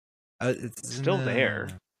 Rillaboom. It's Still there.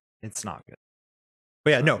 It's not good.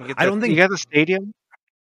 But yeah, no, You get I don't the- think. you got the stadium.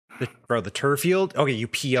 Bro, the turf field. Okay, you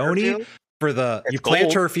Peony Turf field? for the. It's You play a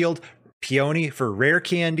gold. turf field. Peony for rare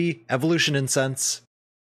candy, evolution incense.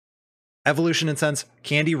 Evolution Incense,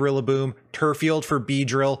 Candy Rillaboom, Turfield for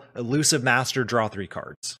Beedrill, Elusive Master, draw 3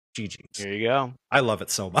 cards. GG's. There you go. I love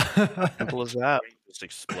it so much. Simple as that. Brain just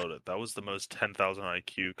exploded. That was the most 10,000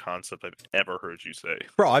 IQ concept I've ever heard you say.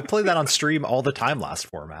 Bro, I played that on stream all the time last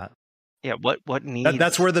format. Yeah. What needs?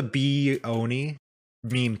 That's where the Beony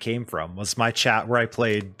meme came from, was my chat where I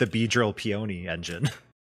played the Beedrill Peony engine.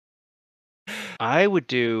 I would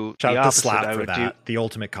do Shout the out to opposite. Slap I for would that. The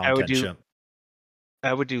ultimate I would content do- ship.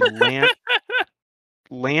 I would do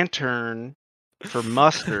lantern for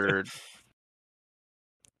mustard.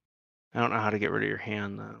 I don't know how to get rid of your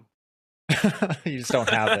hand though. You just don't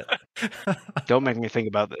have it. Don't make me think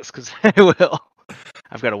about this because I will.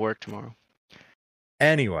 I've got to work tomorrow.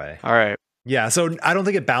 Anyway. All right. Yeah, so I don't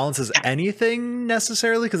think it balances anything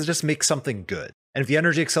necessarily because it just makes something good. And if the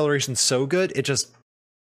energy acceleration's so good, it just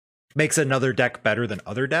makes another deck better than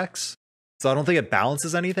other decks. So I don't think it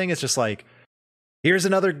balances anything. It's just like, here's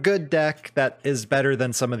another good deck that is better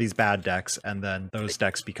than some of these bad decks, and then those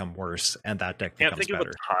decks become worse, and that deck Can't becomes think better.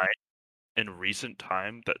 of a time in recent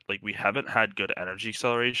time that like we haven't had good energy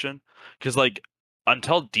acceleration because like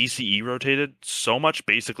until DCE rotated, so much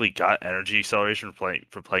basically got energy acceleration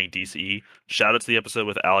for playing DCE. Shout out to the episode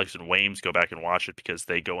with Alex and Wames. Go back and watch it because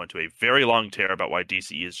they go into a very long tear about why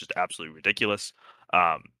DCE is just absolutely ridiculous.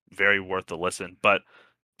 Very worth the listen. But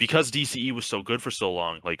because DCE was so good for so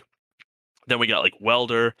long, like then we got like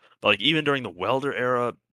Welder. But like even during the Welder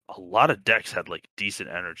era, a lot of decks had like decent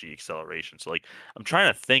energy acceleration. So like I'm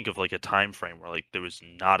trying to think of like a time frame where like there was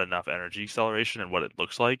not enough energy acceleration and what it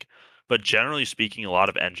looks like. But generally speaking, a lot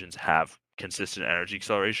of engines have consistent energy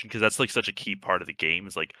acceleration because that's like such a key part of the game.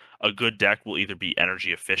 Is like a good deck will either be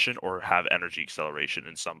energy efficient or have energy acceleration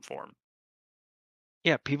in some form.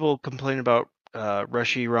 Yeah, people complain about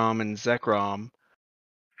Reshiram and Zekrom.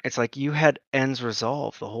 It's like you had ends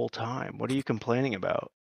resolve the whole time. What are you complaining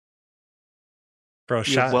about? Bro,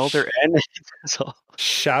 You have welder and so.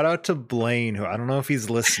 shout out to Blaine, who I don't know if he's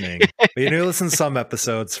listening, but you know, he listens to some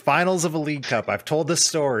episodes. Finals of a League Cup. I've told this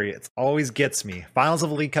story. It always gets me. Finals of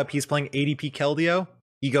a League Cup. He's playing ADP Keldeo.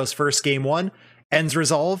 He goes first game 1, ends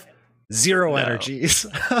resolve, 0 energies.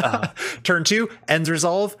 Turn 2, ends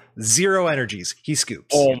resolve, 0 energies. He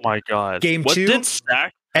scoops. Oh my god. Game what 2, did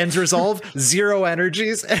Stack ends resolve, 0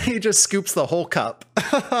 energies, and he just scoops the whole cup.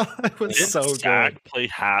 It was did so Stack good. play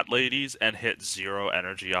Hat Ladies and hit 0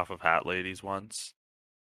 energy off of Hat Ladies once?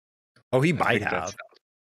 Oh, he I might think that's- have.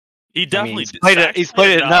 He definitely he's did. played it. Stack's He's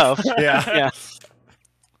played it enough. Yeah. Yeah.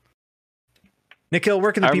 Nikhil,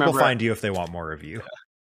 where can the I people remember- find you if they want more of you?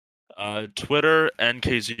 Twitter,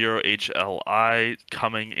 NK0HLI,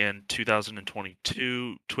 coming in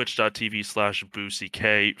 2022,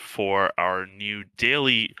 twitch.tv/BooCK for our new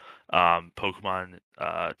daily Pokemon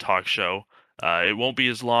talk show. It won't be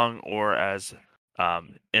as long or as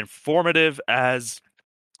informative as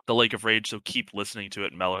the Lake of Rage, so keep listening to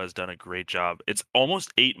it. Mello has done a great job. It's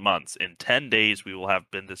almost 8 months. In 10 days, we will have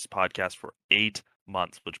been this podcast for 8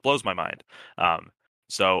 months, which blows my mind.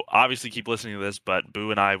 So obviously keep listening to this, but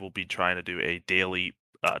Boo and I will be trying to do a daily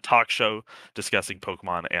talk show discussing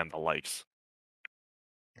Pokemon and the likes.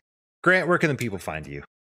 Grant, where can the people find you?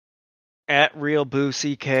 At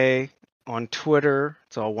RealBooCK on Twitter.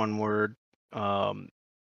 It's all one word.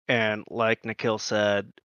 And like Nikhil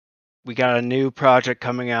said, we got a new project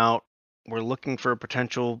coming out. We're looking for a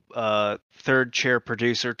potential third chair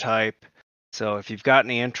producer type. So if you've got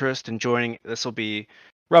any interest in joining, this will be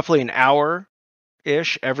roughly an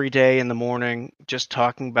hour-ish every day in the morning, just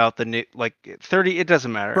talking about the new, like 30, it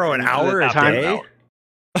doesn't matter. Bro, an hour a time- day?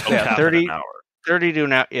 Yeah, Cap it 30 an hour. 30 to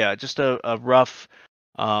an hour. Yeah, just a rough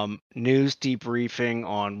news debriefing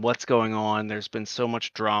on what's going on. There's been so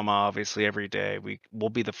much drama, obviously, every day. We'll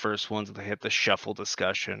be the first ones to hit the shuffle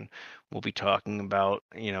discussion. We'll be talking about,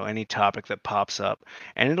 any topic that pops up,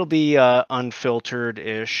 and it'll be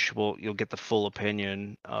unfiltered-ish. You'll get the full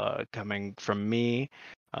opinion coming from me.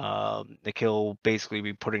 Nikhil will basically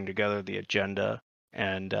be putting together the agenda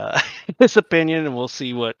and his opinion, and we'll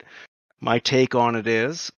see what my take on it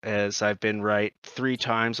is, as I've been right 3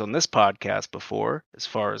 times on this podcast before, as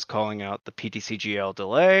far as calling out the PTCGL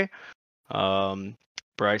delay.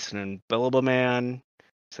 Bryson and Belloba Man.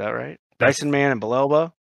 Is that right? Bryson Man and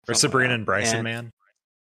Belloba. Or Sabrina and Bryson, man.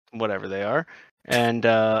 Whatever they are. And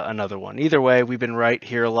another one. Either way, we've been right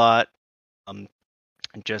here a lot. And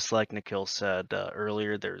just like Nikhil said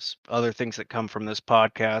earlier, there's other things that come from this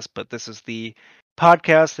podcast, but this is the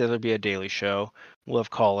podcast. There'll be a daily show. We'll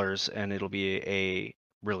have callers, and it'll be a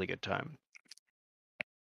really good time.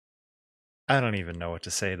 I don't even know what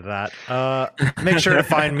to say to that. Make sure to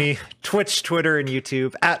find me Twitch, Twitter, and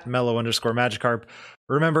YouTube at mellow_Magikarp.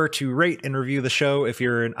 Remember to rate and review the show if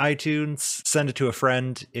you're in iTunes. Send it to a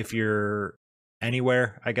friend if you're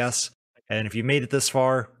anywhere, I guess. And if you made it this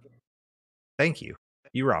far, thank you.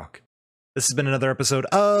 You rock. This has been another episode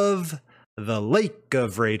of the Lake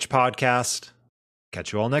of Rage podcast.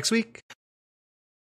 Catch you all next week.